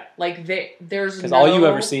 Yeah. Like there's because all you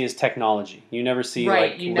ever see is technology. You never see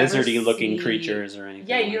Right, like you never lizardy-looking see- creatures or anything.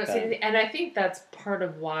 Yeah, you like don't that. see anything, and I think that's part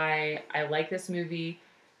of why I like this movie.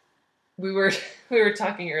 We were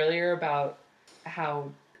talking earlier about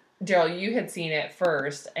how Daryl, you had seen it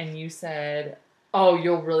first, and you said, "Oh,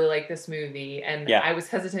 you'll really like this movie," and Yeah. I was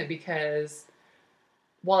hesitant because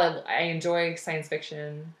while I enjoy science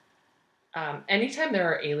fiction, anytime there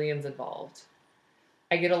are aliens involved,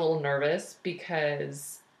 I get a little nervous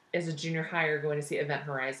because as a junior higher going to see Event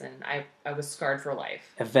Horizon, I was scarred for life.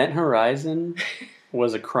 Event Horizon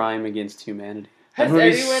was a crime against humanity. Has That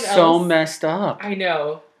movie's anyone so else- messed up. I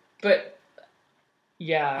know, but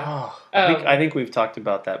yeah, Oh, Um, I think we've talked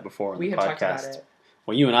about that before on we the have podcast. talked about it.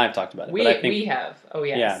 Well, you and I have talked about it. We but I think, we have. Oh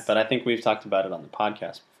yes. Yeah, but I think we've talked about it on the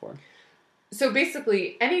podcast before. So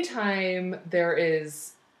basically, anytime there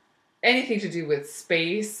is anything to do with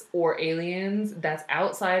space or aliens that's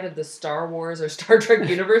outside of the Star Wars or Star Trek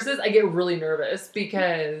universes, I get really nervous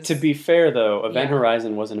because... To be fair, though, Event Yeah.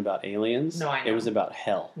 Horizon wasn't about aliens. No, I know. It was about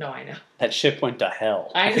hell. No, I know. That ship went to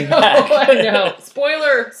hell. I know, I know.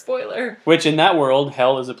 Spoiler. Which, in that world,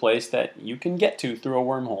 hell is a place that you can get to through a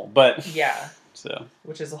wormhole. But, Yeah, so,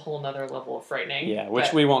 which is a whole nother level of frightening. yeah, which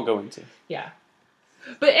but- we won't go into. Yeah.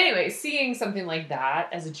 But anyway, seeing something like that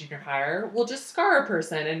as a junior hire will just scar a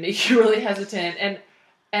person and make you really hesitant. And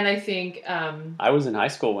I think I was in high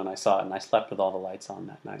school when I saw it, and I slept with all the lights on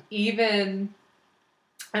that night. even,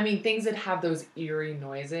 I mean, things that have those eerie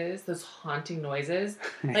noises, those haunting noises.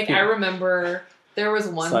 Like, I remember there was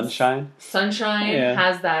one... Sunshine. Sunshine Yeah.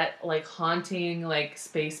 has that, like, haunting, like,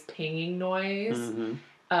 space pinging noise.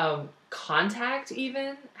 Mm-hmm. Contact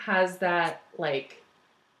even has that, like,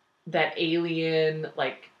 that alien,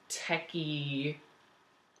 like, techie,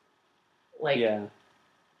 like, Yeah.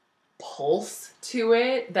 pulse to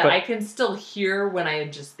it that But- I can still hear when I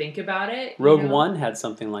just think about it. you Rogue know? One had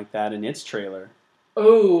something like that in its trailer.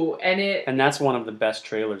 Oh, and it... And that's one of the best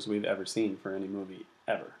trailers we've ever seen for any movie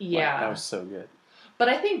ever. Like, Yeah. that was so good. But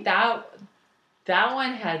I think that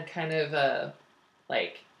one had kind of a,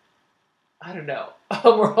 like, I don't know, a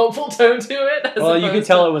more hopeful tone to it. as Well, you could opposed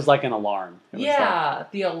tell to- it was like an alarm. It was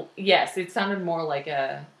Yeah, yes, it sounded more like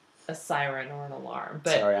a siren or an alarm. like-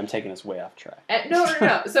 But sorry, I'm taking us way off track. no.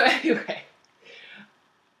 So anyway,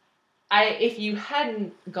 if you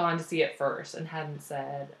hadn't gone to see it first and hadn't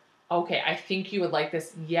said, okay, I think you would like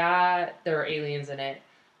this. Yeah, there are aliens in it,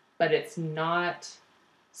 but it's not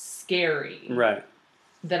scary. Right.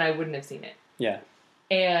 Then I wouldn't have seen it. Yeah.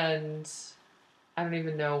 And I don't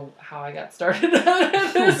even know how I got started on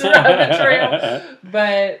this rabbit trail,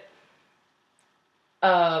 but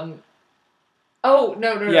oh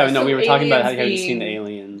no. Yeah, no, So we were talking about how aliens you seen the being-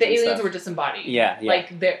 aliens. The and aliens stuff. were disembodied. Yeah.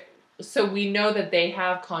 Like so we know that they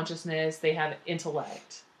have consciousness, they have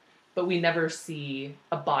intellect, but we never see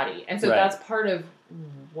a body. And so Right. that's part of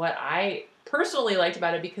what I personally liked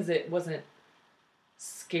about it because it wasn't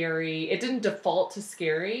scary. It didn't default to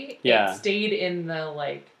scary. Yeah. It stayed in the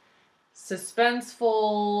like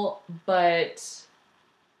suspenseful, but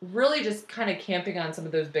really just kind of camping on some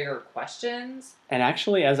of those bigger questions. And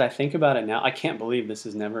actually, as I think about it now, I can't believe this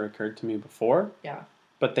has never occurred to me before. Yeah.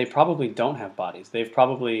 But they probably don't have bodies. They've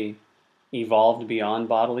probably evolved beyond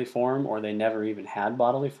bodily form, or they never even had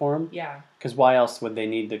bodily form. Yeah. Because why else would they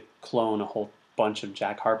need to clone a whole bunch of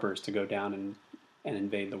Jack Harpers to go down and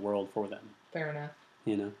invade the world for them? Fair enough.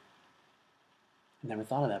 You know? I never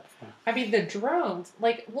thought of that before. I mean, the drones,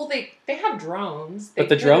 like, well, they have drones. But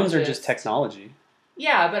the drones are just technology.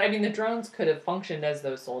 Yeah, but I mean, the drones could have functioned as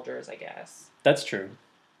those soldiers, I guess. That's true.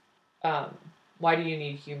 Why do you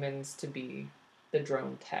need humans to be the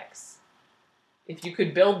drone techs? If you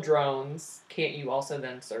could build drones, can't you also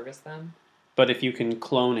then service them? But if you can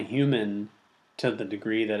clone a human to the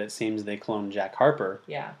degree that it seems they clone Jack Harper,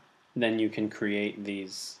 Yeah. then you can create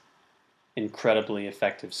these incredibly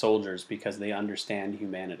effective soldiers because they understand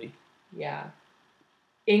humanity. Yeah.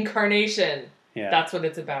 Incarnation. Yeah. That's what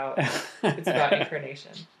it's about. It's about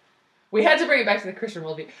incarnation. We had to bring it back to the Christian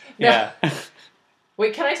worldview. No. Yeah.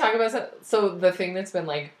 Wait, can I talk about that? So the thing that's been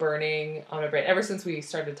like burning on my brain ever since we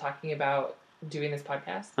started talking about doing this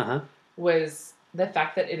podcast Uh-huh. was the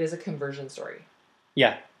fact that it is a conversion story.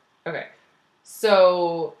 Yeah. Okay.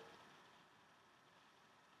 So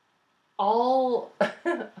all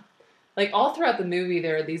all throughout the movie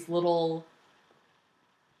there are these little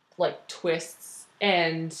like twists,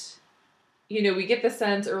 and we get the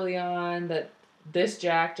sense early on that this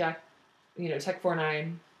Jack, Tech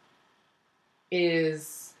 49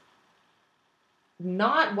 is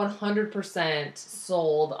not 100%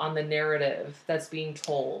 sold on the narrative that's being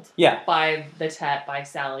told Yeah. by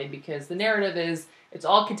Sally, because the narrative is it's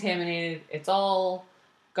all contaminated, it's all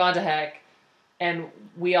gone to heck, and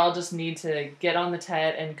we all just need to get on the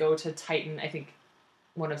Tet and go to Titan. I think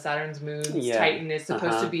one of Saturn's moons, Titan, is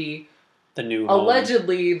supposed to be the new home.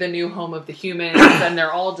 Allegedly the new home of the humans, and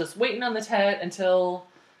they're all just waiting on the Tet until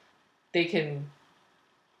they can,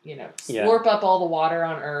 slurp up all the water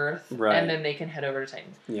on Earth, and then they can head over to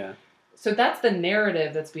Titan. Yeah. So that's the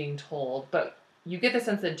narrative that's being told, but you get the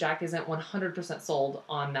sense that Jack isn't 100% sold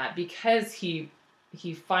on that because he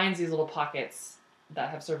finds these little pockets that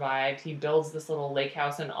have survived. He builds this little lake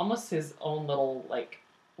house and almost his own little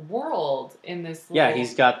world in this. Yeah,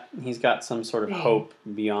 he's got some sort of hope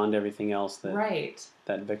beyond everything else that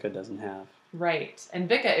that Vika doesn't have. Right, and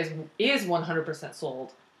Vika is 100%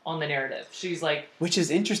 sold on the narrative. She's like, which is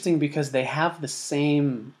interesting because they have the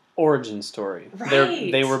same origin story.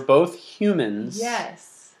 Right. They were both humans.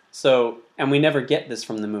 Yes. So, and we never get this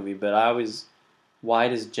from the movie, but why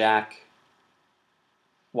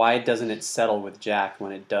doesn't it settle with Jack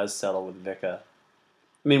when it does settle with Vika?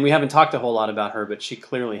 I mean, we haven't talked a whole lot about her, but she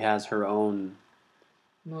clearly has her own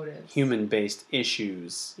motives, human-based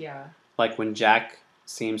issues. Yeah. Like when Jack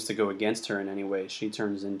seems to go against her in any way, she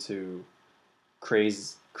turns into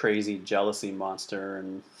crazy jealousy monster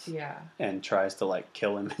and tries to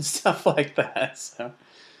kill him and stuff like that. So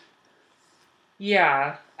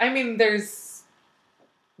yeah, I mean, there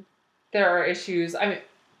are issues. I mean,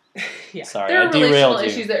 yeah, sorry, there are I derailed relational you.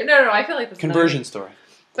 issues there. No, I feel like this conversion story.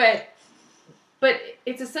 But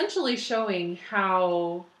it's essentially showing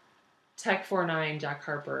how Tech 49 Jack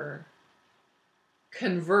Harper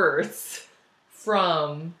converts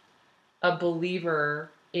from a believer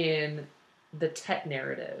in the Tet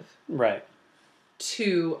narrative, right,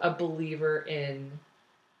 to a believer in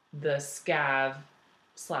the Scav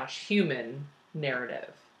 /human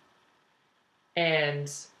narrative.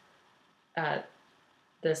 And the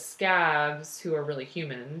Scavs, who are really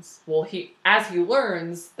humans, as he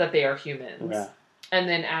learns that they are humans, and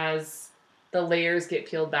then as the layers get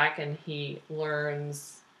peeled back and he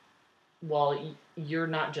learns, well, you're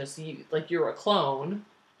not just you, you're a clone.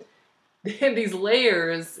 And these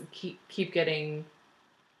layers keep getting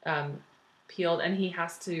peeled, and he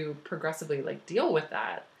has to progressively deal with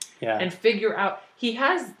that and figure out. He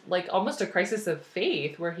has almost a crisis of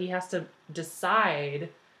faith where he has to decide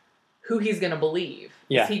who he's going to believe.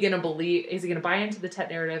 Yeah. Is he going to buy into the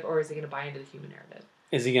Tet narrative, or is he going to buy into the human narrative?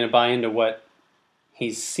 Is he going to buy into what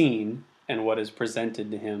he's seen and what is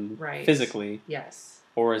presented to him physically? Yes.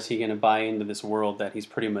 Or is he going to buy into this world that he's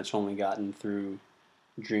pretty much only gotten through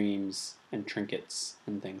dreams and trinkets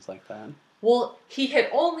and things like that? Well, he had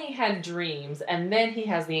only had dreams, and then he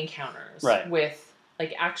has the encounters with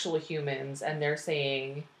actual humans, and they're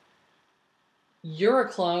saying, you're a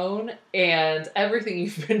clone, and everything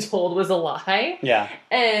you've been told was a lie. Yeah.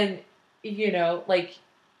 And, you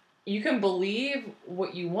can believe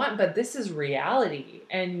what you want, but this is reality.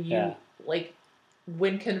 And you,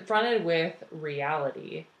 when confronted with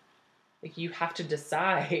reality, you have to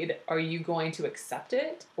decide, are you going to accept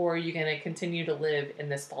it, or are you going to continue to live in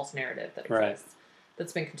this false narrative that exists,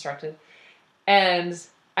 that's been constructed? And,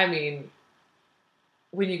 I mean,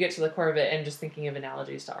 when you get to the core of it, and just thinking of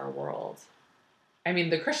analogies to our world, I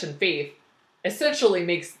mean, the Christian faith essentially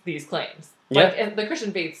makes these claims. And the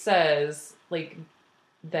Christian faith says,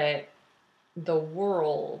 that the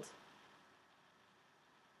world...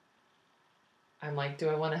 I'm do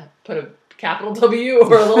I want to put a capital W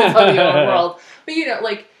or a little W on world?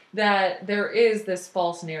 But, that there is this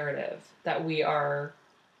false narrative that we are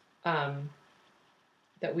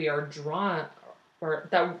drawn, or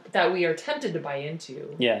that we are tempted to buy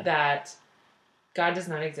into. Yeah. That God does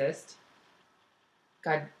not exist.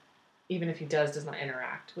 God, even if he does not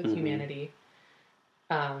interact with humanity.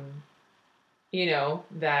 That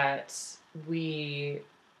we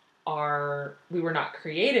were not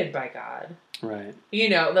created by God. Right.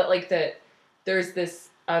 That there's this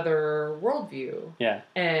other worldview. Yeah.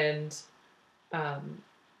 And,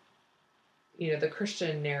 the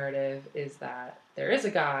Christian narrative is that there is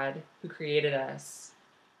a God who created us,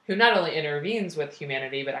 who not only intervenes with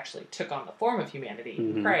humanity, but actually took on the form of humanity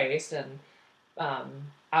in Christ, and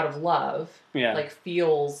out of love,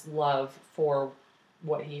 feels love for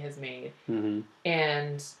what he has made. Mm-hmm.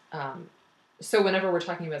 And so whenever we're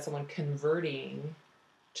talking about someone converting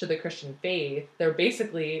to the Christian faith, they're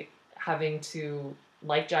basically having to,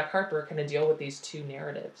 like Jack Harper, kind of deal with these two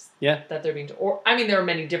narratives. Yeah. That they're being... there are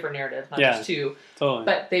many different narratives, not just two. Totally.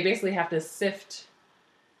 But they basically have to sift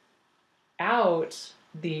out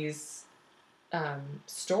these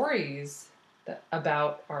stories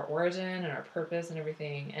about our origin and our purpose and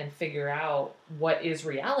everything, and figure out what is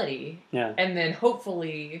reality. Yeah. And then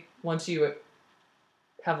hopefully, once you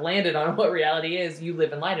have landed on what reality is, you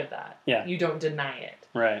live in light of that. Yeah. You don't deny it.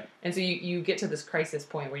 Right. And so you get to this crisis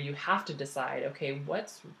point where you have to decide, okay,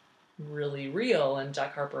 what's really real? And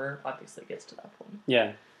Jack Harper obviously gets to that point.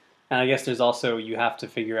 Yeah. And I guess there's also, you have to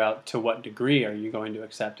figure out to what degree are you going to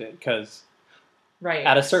accept it. Because right.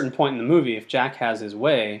 at a certain point in the movie, if Jack has his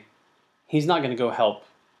way, he's not going to go help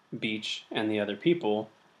Beach and the other people.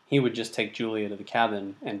 He would just take Julia to the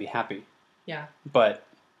cabin and be happy. Yeah. But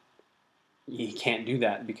he can't do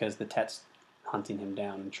that because the Tet's hunting him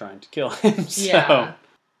down and trying to kill him.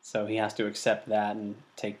 So he has to accept that and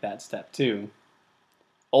take that step too.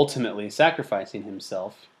 Ultimately sacrificing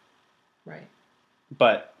himself. Right.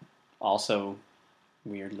 But also,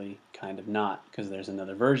 weirdly, kind of not, because there's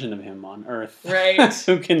another version of him on Earth. Right.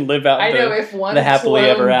 Who can live out if one the happily clone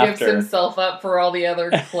ever gives after. himself up for all the other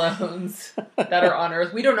clones that are on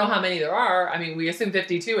Earth. We don't know how many there are. I mean, we assume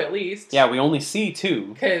 52 at least. Yeah, we only see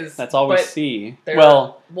 2. That's all we see.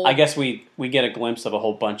 Well, I guess we get a glimpse of a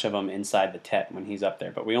whole bunch of them inside the Tet when he's up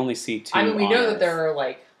there, but we only see 2 I mean, we know Earth. that there are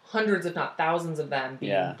like hundreds, if not thousands of them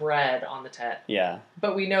being bred on the Tet. Yeah.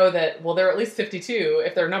 But we know that, well, there are at least 52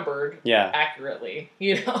 if they're numbered accurately.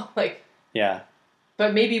 You know, like... Yeah.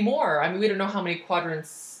 But maybe more. I mean, we don't know how many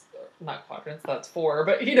quadrants... Not quadrants, that's 4.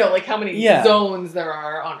 But, you know, like how many zones there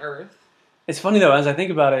are on Earth. It's funny, though, as I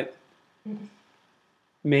think about it,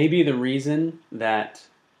 maybe the reason that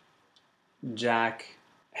Jack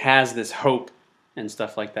has this hope and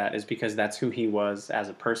stuff like that is because that's who he was as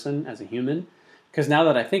a person, as a human. Because now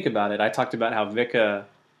that I think about it, I talked about how Vika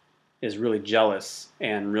is really jealous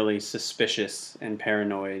and really suspicious and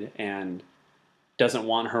paranoid and doesn't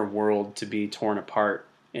want her world to be torn apart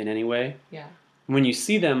in any way. Yeah. When you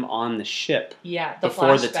see them on the ship flashback,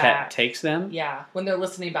 before the Tet takes them. Yeah, when they're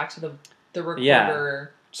listening back to the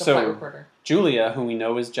recorder, the flight recorder. Julia, who we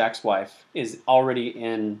know is Jack's wife, is already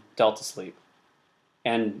in Delta Sleep.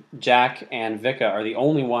 And Jack and Vika are the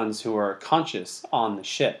only ones who are conscious on the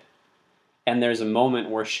ship. And there's a moment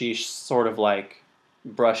where she sort of like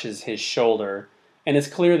brushes his shoulder. And it's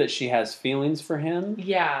clear that she has feelings for him.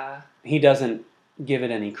 Yeah. He doesn't give it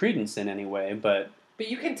any credence in any way, but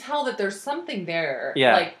you can tell that there's something there.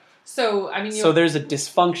 Yeah. Like, so, I mean... So there's a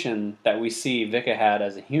dysfunction that we see Vika had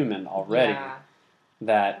as a human already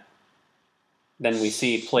that then we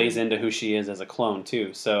see plays into who she is as a clone,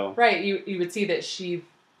 too. So right, you would see that she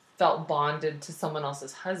felt bonded to someone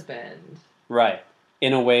else's husband. Right.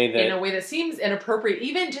 In a way that seems inappropriate,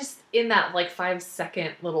 even just in that, like,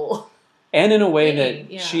 5-second little... And in a way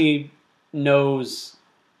that she knows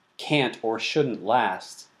can't or shouldn't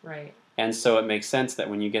last. Right. And so it makes sense that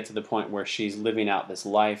when you get to the point where she's living out this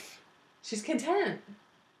life... She's content.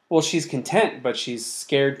 Well, she's content, but she's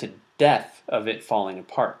scared to death of it falling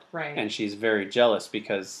apart. Right. And she's very jealous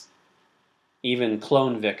because even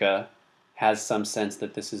clone Vika has some sense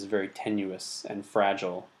that this is very tenuous and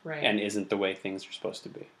fragile and isn't the way things are supposed to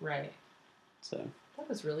be. Right. So that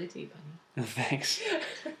was really deep, honey. Thanks.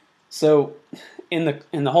 So in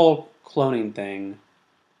the whole cloning thing,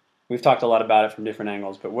 we've talked a lot about it from different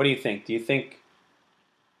angles, but what do you think? Do you think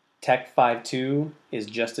Tech 5.2 is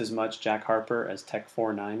just as much Jack Harper as Tech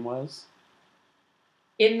 4.9 was?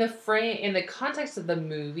 In the context of the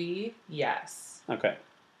movie, yes. Okay.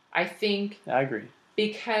 I think I agree.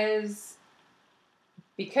 Because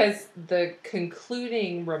the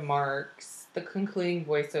concluding remarks, the concluding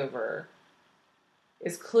voiceover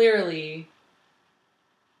is clearly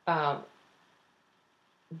done.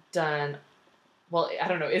 Well, I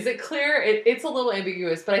don't know. Is it clear? It's a little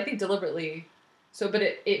ambiguous, but I think deliberately. So, but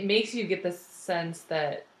it makes you get the sense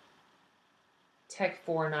that Tech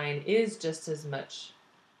 4.9 is just as much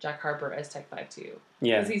Jack Harper as Tech 5.2.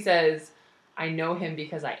 Yeah. Because he says, I know him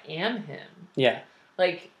because I am him. Yeah.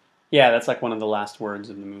 Like... Yeah, that's like one of the last words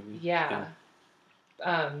of the movie. Yeah.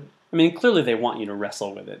 I mean, clearly they want you to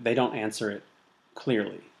wrestle with it. They don't answer it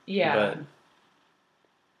clearly. Yeah.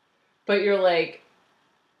 But you're like...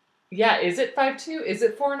 Yeah, is it 5.2? Is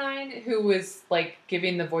it 4.9 who was, like,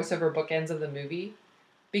 giving the voiceover bookends of the movie?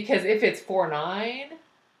 Because if it's 4.9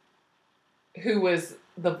 who was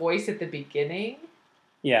the voice at the beginning,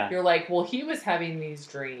 you're like, well, he was having these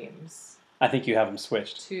dreams. I think you have them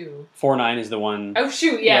switched. 2. 4.9 is the one... Oh,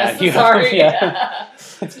 shoot, yes, yeah, sorry.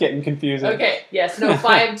 It's getting confusing. Okay, yes, no,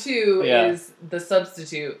 5.2 is the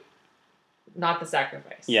substitute, not the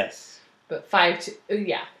sacrifice. Yes. But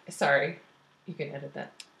 5.2, sorry. You can edit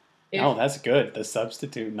that. No, that's good. The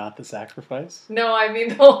substitute, not the sacrifice. No, I mean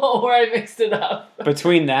the whole where I mixed it up.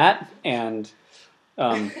 Between that and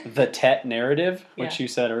the Tet narrative, which you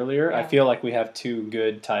said earlier, I feel like we have 2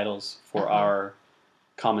 good titles for our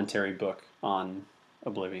commentary book on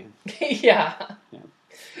Oblivion. Yeah.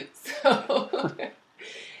 So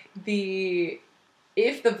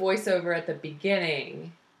if the voiceover at the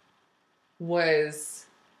beginning was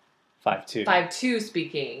 5-2. 5-2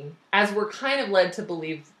 speaking, as we're kind of led to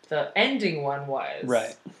believe the ending one was,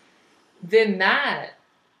 Right. then that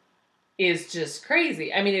is just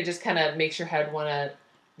crazy. I mean, it just kind of makes your head want to,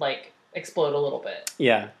 like, explode a little bit.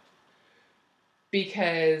 Yeah.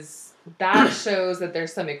 Because that shows that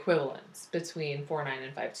there's some equivalence between 4-9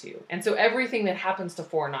 and 5-2. And so everything that happens to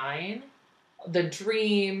 4-9, the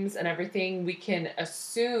dreams and everything, we can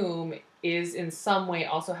assume is in some way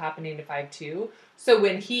also happening to 5-2. So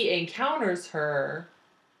when he encounters her,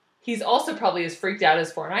 he's also probably as freaked out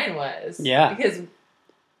as 4-9 was. Yeah. Because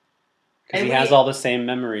he has all the same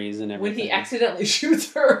memories and everything. When he accidentally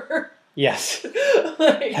shoots her. Yes.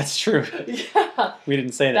 Like, that's true. Yeah. We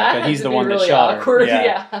didn't say that, but he's the one really that shot awkward. her.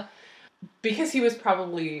 Yeah. Because he was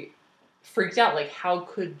probably freaked out. Like, how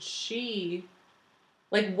could she...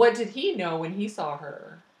 Like, what did he know when he saw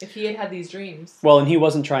her? If he had these dreams. Well, and he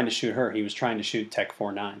wasn't trying to shoot her. He was trying to shoot Tech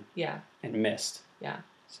 4-9. Yeah. And missed. Yeah.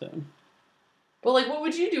 So. But, like, what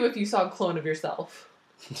would you do if you saw a clone of yourself?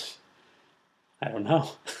 I don't know.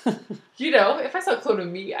 You know, if I saw a clone of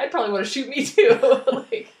me, I'd probably want to shoot me too.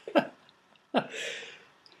 Like,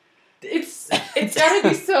 it's gotta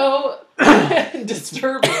be so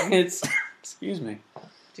disturbing. Excuse me.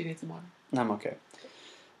 Do you need some water? I'm okay.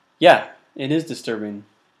 Yeah, it is disturbing.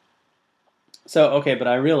 So, okay, but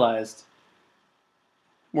I realized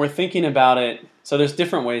we're thinking about it. So there's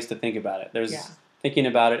different ways to think about it. There's thinking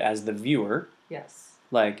about it as the viewer. Yes.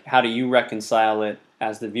 Like, how do you reconcile it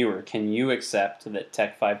as the viewer? Can you accept that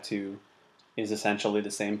Tech 5-2 is essentially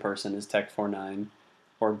the same person as Tech 4-9?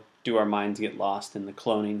 Or do our minds get lost in the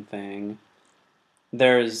cloning thing?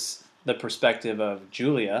 There's the perspective of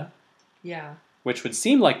Julia. Yeah. Which would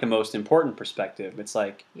seem like the most important perspective. It's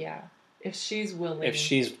like... Yeah. If she's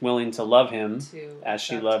willing to love him as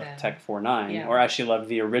she loved him. Tech 4-9, or as she loved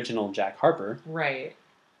the original Jack Harper, right?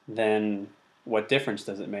 Then what difference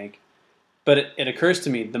does it make? But it occurs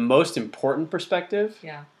to me the most important perspective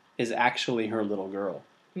is actually her little girl.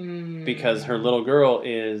 Because her little girl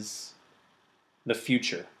is the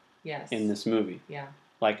future in this movie. Yeah.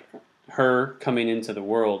 Like, her coming into the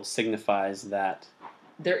world signifies that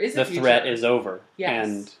there is the threat is over.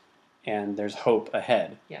 Yes. And there's hope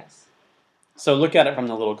ahead. Yes. So look at it from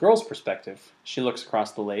the little girl's perspective. She looks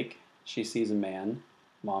across the lake. She sees a man.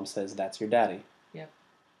 Mom says, "That's your daddy." Yep.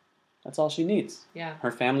 That's all she needs. Yeah.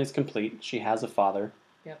 Her family's complete. She has a father.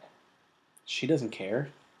 Yep. She doesn't care.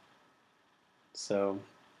 So,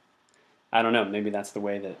 I don't know. Maybe that's the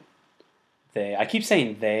way that they... I keep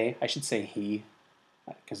saying they. I should say he.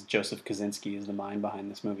 Because Joseph Kosinski is the mind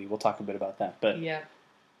behind this movie. We'll talk a bit about that. But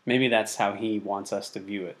maybe that's how he wants us to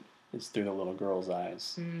view it. Is through the little girl's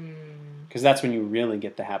eyes. Because that's when you really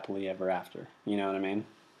get the happily ever after. You know what I mean?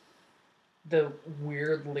 The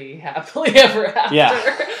weirdly happily ever after.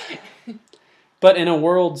 Yeah. But in a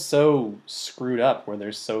world so screwed up where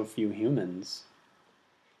there's so few humans,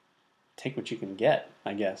 take what you can get,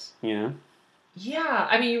 I guess. You know? Yeah.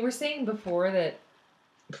 I mean, you were saying before that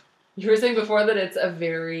it's a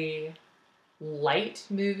very light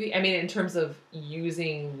movie. I mean, in terms of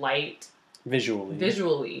using light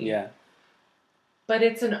visually. Yeah. But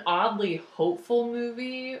it's an oddly hopeful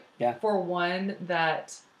movie. Yeah. For one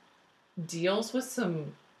that deals with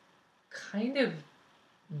some kind of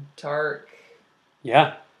dark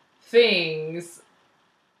things.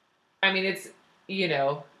 I mean, it's, you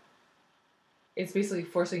know, it's basically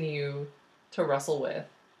forcing you to wrestle with,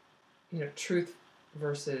 you know, truth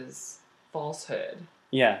versus falsehood.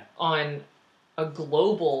 Yeah. On a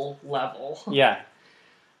global level. Yeah.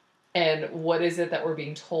 And what is it that we're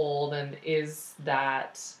being told, and is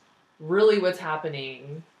that really what's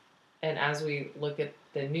happening? And as we look at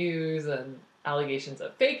the news and allegations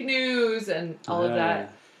of fake news and all of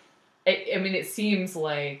that, I mean, it seems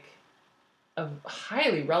like a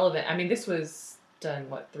highly relevant... I mean, this was done,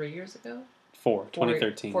 3 years ago?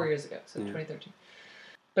 2013. 4 years ago, so 2013.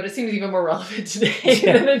 But it seems even more relevant today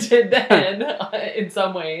than it did then, in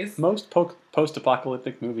some ways. Most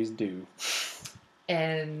post-apocalyptic movies do.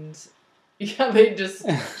 And, they just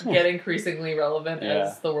get increasingly relevant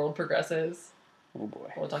as the world progresses. Oh,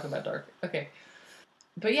 boy. We'll talk about dark. Okay.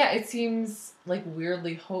 But yeah, it seems, like,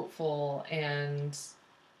 weirdly hopeful, and,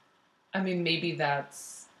 I mean, maybe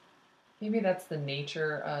that's the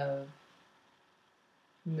nature of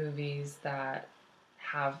movies that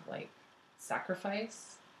have, like,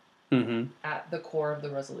 sacrifice at the core of the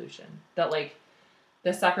resolution. That, like,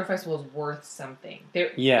 the sacrifice was worth something.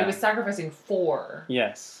 It was sacrificing for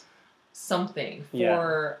something,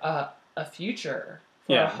 for a future,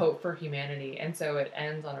 for a hope for humanity. And so it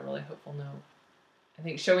ends on a really hopeful note. I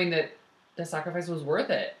think showing that the sacrifice was worth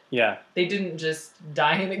it. Yeah. They didn't just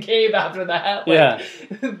die in the cave after that. Yeah.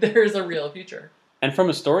 There's a real future. And from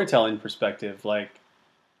a storytelling perspective, like,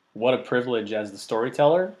 what a privilege as the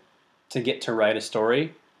storyteller to get to write a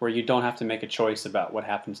story where you don't have to make a choice about what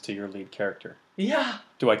happens to your lead character. Yeah.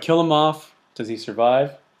 Do I kill him off? Does he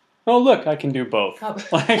survive? Oh, look, I can do both.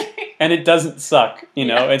 Like, and it doesn't suck,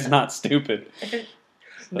 Yeah. It's not stupid.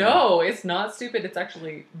 No, it's not stupid. It's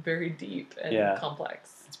actually very deep and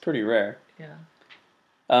complex. It's pretty rare. Yeah.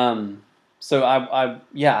 So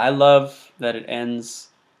I love that it ends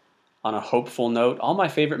on a hopeful note. All my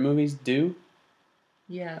favorite movies do.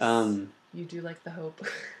 Yes. You do like the hope.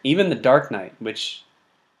 Even The Dark Knight, which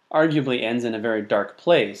arguably ends in a very dark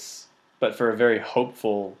place, but for a very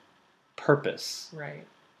hopeful purpose. Right.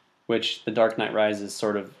 Which The Dark Knight Rises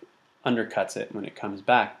sort of undercuts it when it comes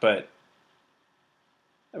back. But,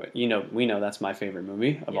 we know that's my favorite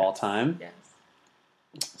movie of all time. Yes.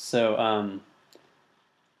 So,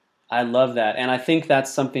 I love that. And I think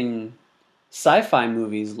that's something sci-fi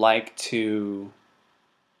movies like to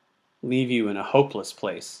leave you in a hopeless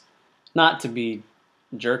place. Not to be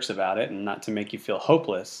jerks about it and not to make you feel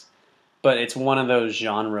hopeless, but it's one of those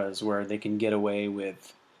genres where they can get away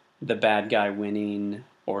with the bad guy winning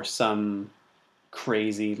or some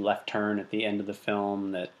crazy left turn at the end of the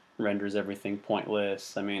film that renders everything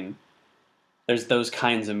pointless. I mean, there's those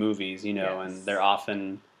kinds of movies, and they're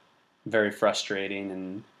often very frustrating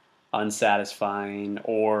and unsatisfying,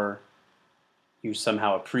 or you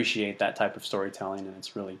somehow appreciate that type of storytelling and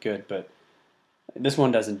it's really good. But this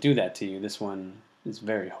one doesn't do that to you. This one is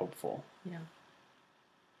very hopeful. Yeah.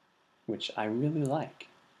 Which I really like.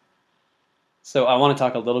 So I want to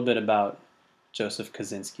talk a little bit about Joseph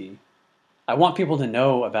Kosinski. I want people to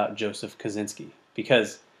know about Joseph Kosinski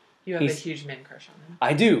because you have a huge man crush on him.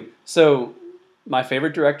 I do. So my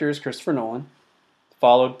favorite director is Christopher Nolan,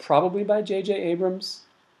 followed probably by J.J. Abrams.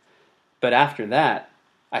 But after that,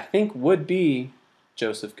 I think would be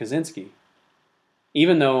Joseph Kosinski.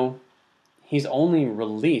 Even though he's only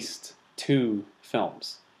released 2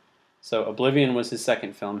 films. So Oblivion was his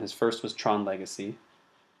second film. His first was Tron Legacy,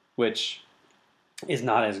 which is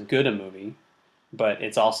not as good a movie, but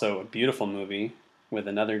it's also a beautiful movie with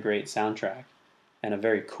another great soundtrack and a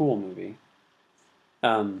very cool movie.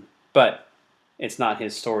 But it's not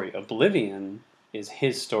his story. Oblivion is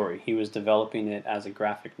his story. He was developing it as a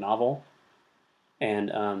graphic novel,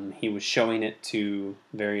 and he was showing it to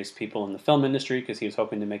various people in the film industry because he was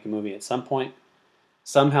hoping to make a movie at some point.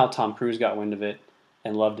 Somehow Tom Cruise got wind of it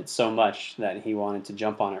and loved it so much that he wanted to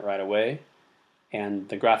jump on it right away, and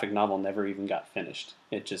the graphic novel never even got finished.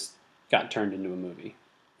 It just got turned into a movie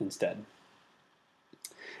instead.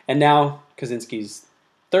 And now Kosinski's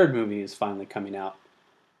third movie is finally coming out.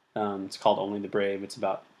 It's called Only the Brave. It's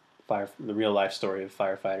about the real-life story of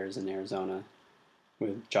firefighters in Arizona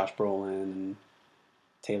with Josh Brolin and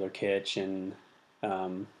Taylor Kitsch and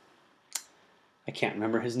I can't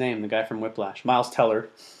remember his name, the guy from Whiplash, Miles Teller.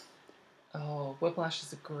 Oh, Whiplash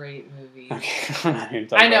is a great movie. Okay, I'm not here to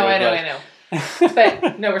talk I know.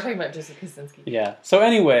 But no, we're talking about Joseph Kosinski. Yeah. So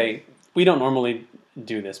anyway, we don't normally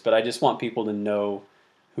do this, but I just want people to know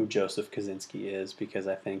who Joseph Kosinski is because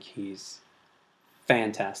I think he's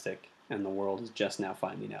fantastic and the world is just now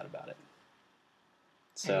finding out about it.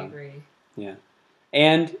 So, I agree. Yeah.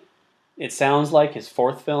 And it sounds like his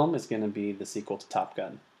fourth film is going to be the sequel to Top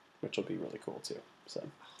Gun, which will be really cool too. So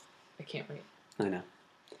I can't wait. I know.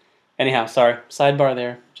 Anyhow, sorry. Sidebar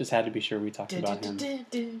there. Just had to be sure we talked about him. Is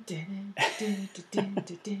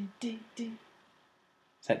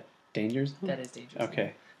that Danger Zone? That is Danger Zone.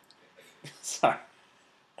 Okay. Sorry.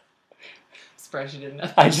 Surprised you didn't know.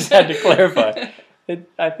 I just had to clarify.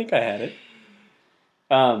 I think I had it.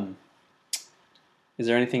 Is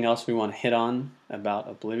there anything else we want to hit on about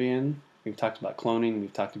Oblivion? We've talked about cloning.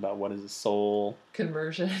 We've talked about what is a soul.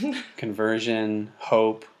 Conversion.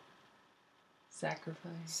 Hope.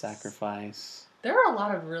 Sacrifice. There are a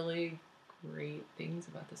lot of really great things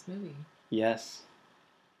about this movie. Yes.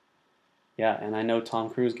 Yeah, and I know Tom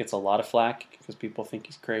Cruise gets a lot of flack because people think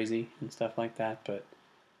he's crazy and stuff like that, but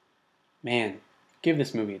man, give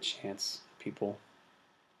this movie a chance, people.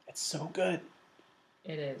 It's so good.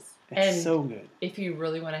 It is. It's so good. If you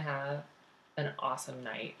really want to have an awesome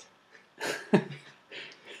night,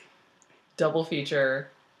 double feature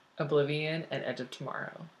Oblivion and Edge of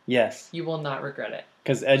Tomorrow. Yes. You will not regret it.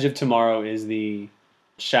 Because Edge of Tomorrow is the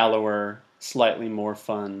shallower, slightly more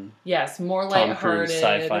fun, yes, more Tom lighthearted Cruise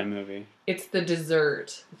sci-fi movie. It's the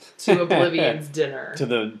dessert to Oblivion's dinner. To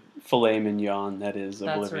the filet mignon that is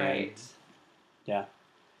Oblivion. That's right. Yeah.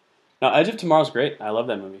 No, Edge of Tomorrow's great. I love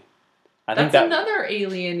that movie. That's another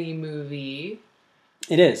alien-y movie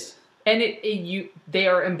It is. And they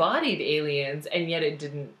are embodied aliens, and yet it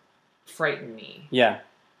didn't frighten me. Yeah.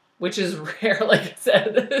 Which is rare, like I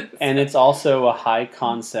said. And it's also a high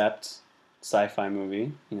concept sci-fi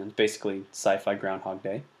movie. You know, it's basically sci-fi Groundhog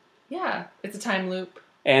Day. Yeah, it's a time loop.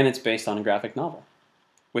 And it's based on a graphic novel,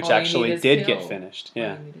 which All You actually Need Is did Kill. get finished. All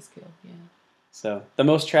Yeah. You Need Is Kill, yeah. So the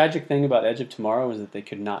most tragic thing about Edge of Tomorrow is that they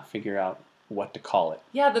could not figure out what to call it.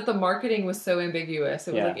 Yeah, that the marketing was so ambiguous.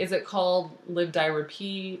 It was Yeah. like, is it called Live, Die,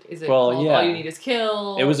 Repeat? Is it Well, called yeah. All You Need Is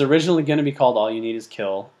Kill? It was originally going to be called All You Need Is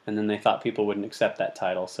Kill, and then they thought people wouldn't accept that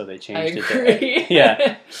title, so they I changed it agree. to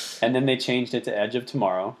yeah. And then they changed it to Edge of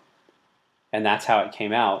Tomorrow, and that's how it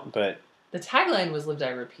came out. But The tagline was Live, Die,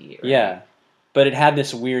 Repeat, right? yeah, but it had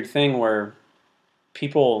this weird thing where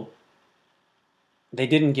people, they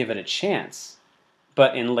didn't give it a chance,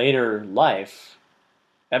 but in later life,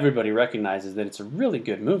 everybody recognizes that it's a really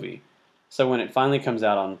good movie. So when it finally comes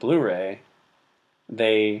out on Blu-ray,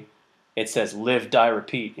 it says Live, Die,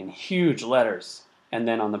 Repeat in huge letters. And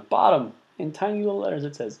then on the bottom, in tiny little letters,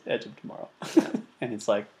 it says Edge of Tomorrow. And it's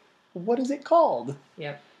like, what is it called?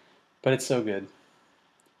 Yep, But it's so good.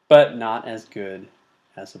 But not as good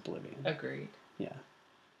as Oblivion. agreed. Yeah.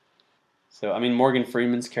 So, I mean, Morgan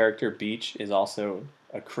Freeman's character, Beach, is also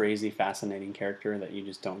a crazy, fascinating character that you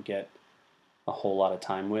just don't get a whole lot of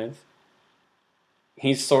time with.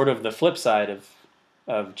 He's sort of the flip side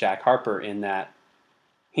of Jack Harper in that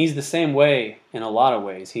he's the same way in a lot of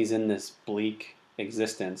ways. He's in this bleak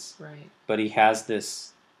existence, Right. but he has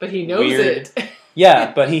this... But he knows weird- it.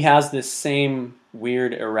 Yeah, but he has this same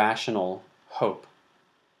weird, irrational hope.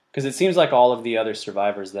 Because it seems like all of the other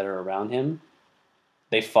survivors that are around him,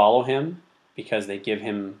 they follow him because they give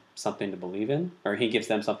him something to believe in, or he gives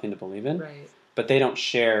them something to believe in, Right. but they don't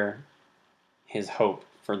share his hope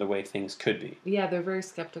for the way things could be. Yeah, they're very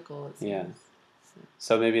skeptical, it seems. Yeah.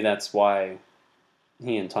 So maybe that's why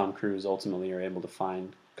he and Tom Cruise ultimately are able to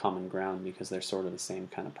find common ground, because they're sort of the same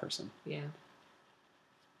kind of person. Yeah.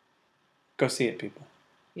 Go see it, people.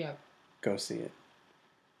 Yeah. Go see it.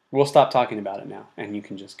 We'll stop talking about it now, and you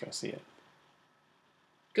can just go see it.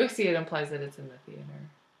 Go see it implies that it's in the theater.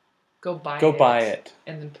 Go buy it.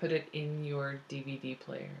 And then put it in your DVD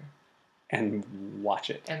player. And watch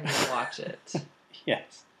it. And watch it.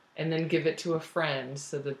 Yes. And then give it to a friend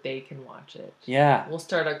so that they can watch it. Yeah. We'll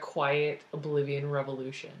start a quiet Oblivion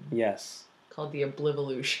revolution. Yes. Called the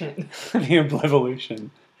Oblivolution. The Oblivolution.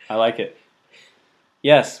 I like it.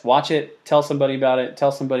 Yes, watch it. Tell somebody about it.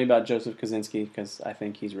 Tell somebody about Joseph Kosinski, because I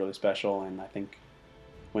think he's really special, and I think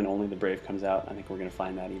when Only the Brave comes out, I think we're going to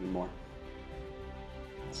find that even more.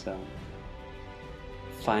 So,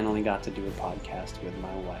 finally got to do a podcast with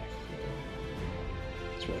my wife.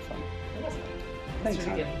 It's really fun. Let's Thanks, do it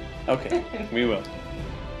hon. again. Okay, we will.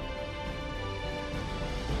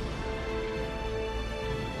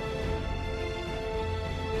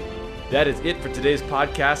 That is it for today's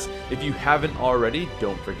podcast. If you haven't already,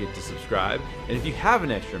 don't forget to subscribe. And if you have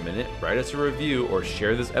an extra minute, write us a review or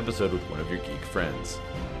share this episode with one of your geek friends.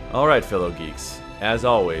 All right, fellow geeks. As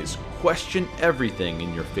always, question everything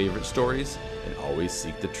in your favorite stories and always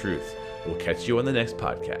seek the truth. We'll catch you on the next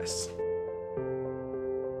podcast.